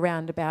people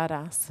around about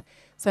us.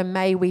 So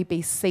may we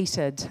be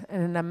seated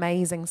in an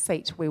amazing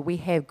seat where we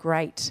have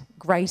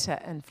greater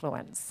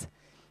influence.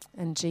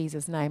 In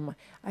Jesus' name,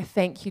 I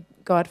thank you,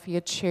 God, for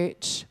your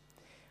church.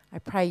 I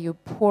pray you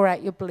pour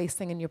out your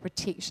blessing and your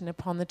protection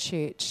upon the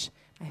church.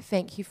 I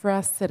thank you for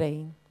our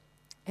city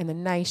and the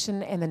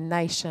nation and the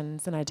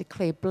nations. And I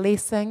declare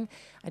blessing,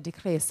 I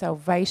declare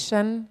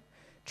salvation,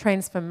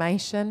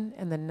 transformation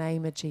in the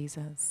name of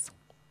Jesus.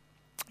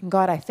 And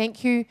God, I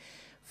thank you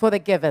for the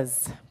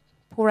givers.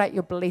 Pour out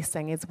your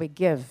blessing as we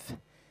give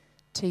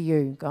to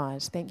you,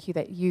 God. Thank you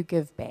that you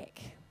give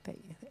back,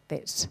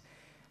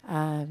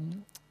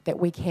 that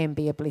we can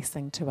be a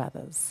blessing to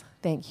others.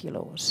 Thank you,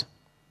 Lord.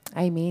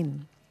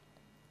 Amen.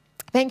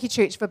 Thank you,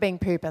 church, for being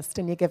purposed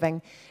in your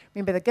giving.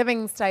 Remember, the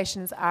giving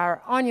stations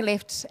are on your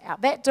left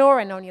out that door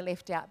and on your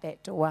left out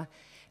that door.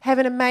 Have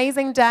an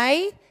amazing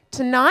day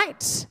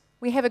tonight.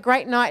 We have a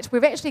great night.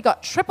 We've actually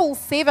got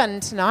 777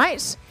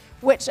 tonight,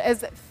 which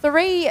is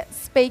 3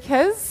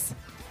 speakers,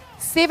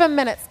 7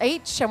 minutes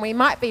each, and we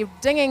might be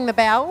dinging the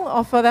bell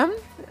off of them.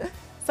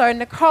 So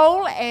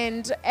Nicole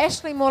and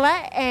Ashley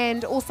Muller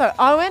and also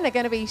Owen are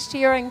going to be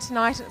sharing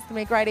tonight. It's going to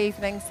be a great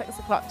evening, 6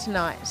 o'clock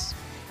tonight.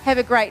 Have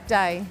a great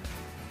day.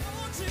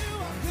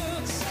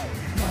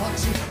 Lord,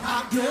 you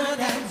are good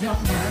and your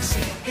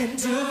mercy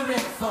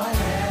endureth forever.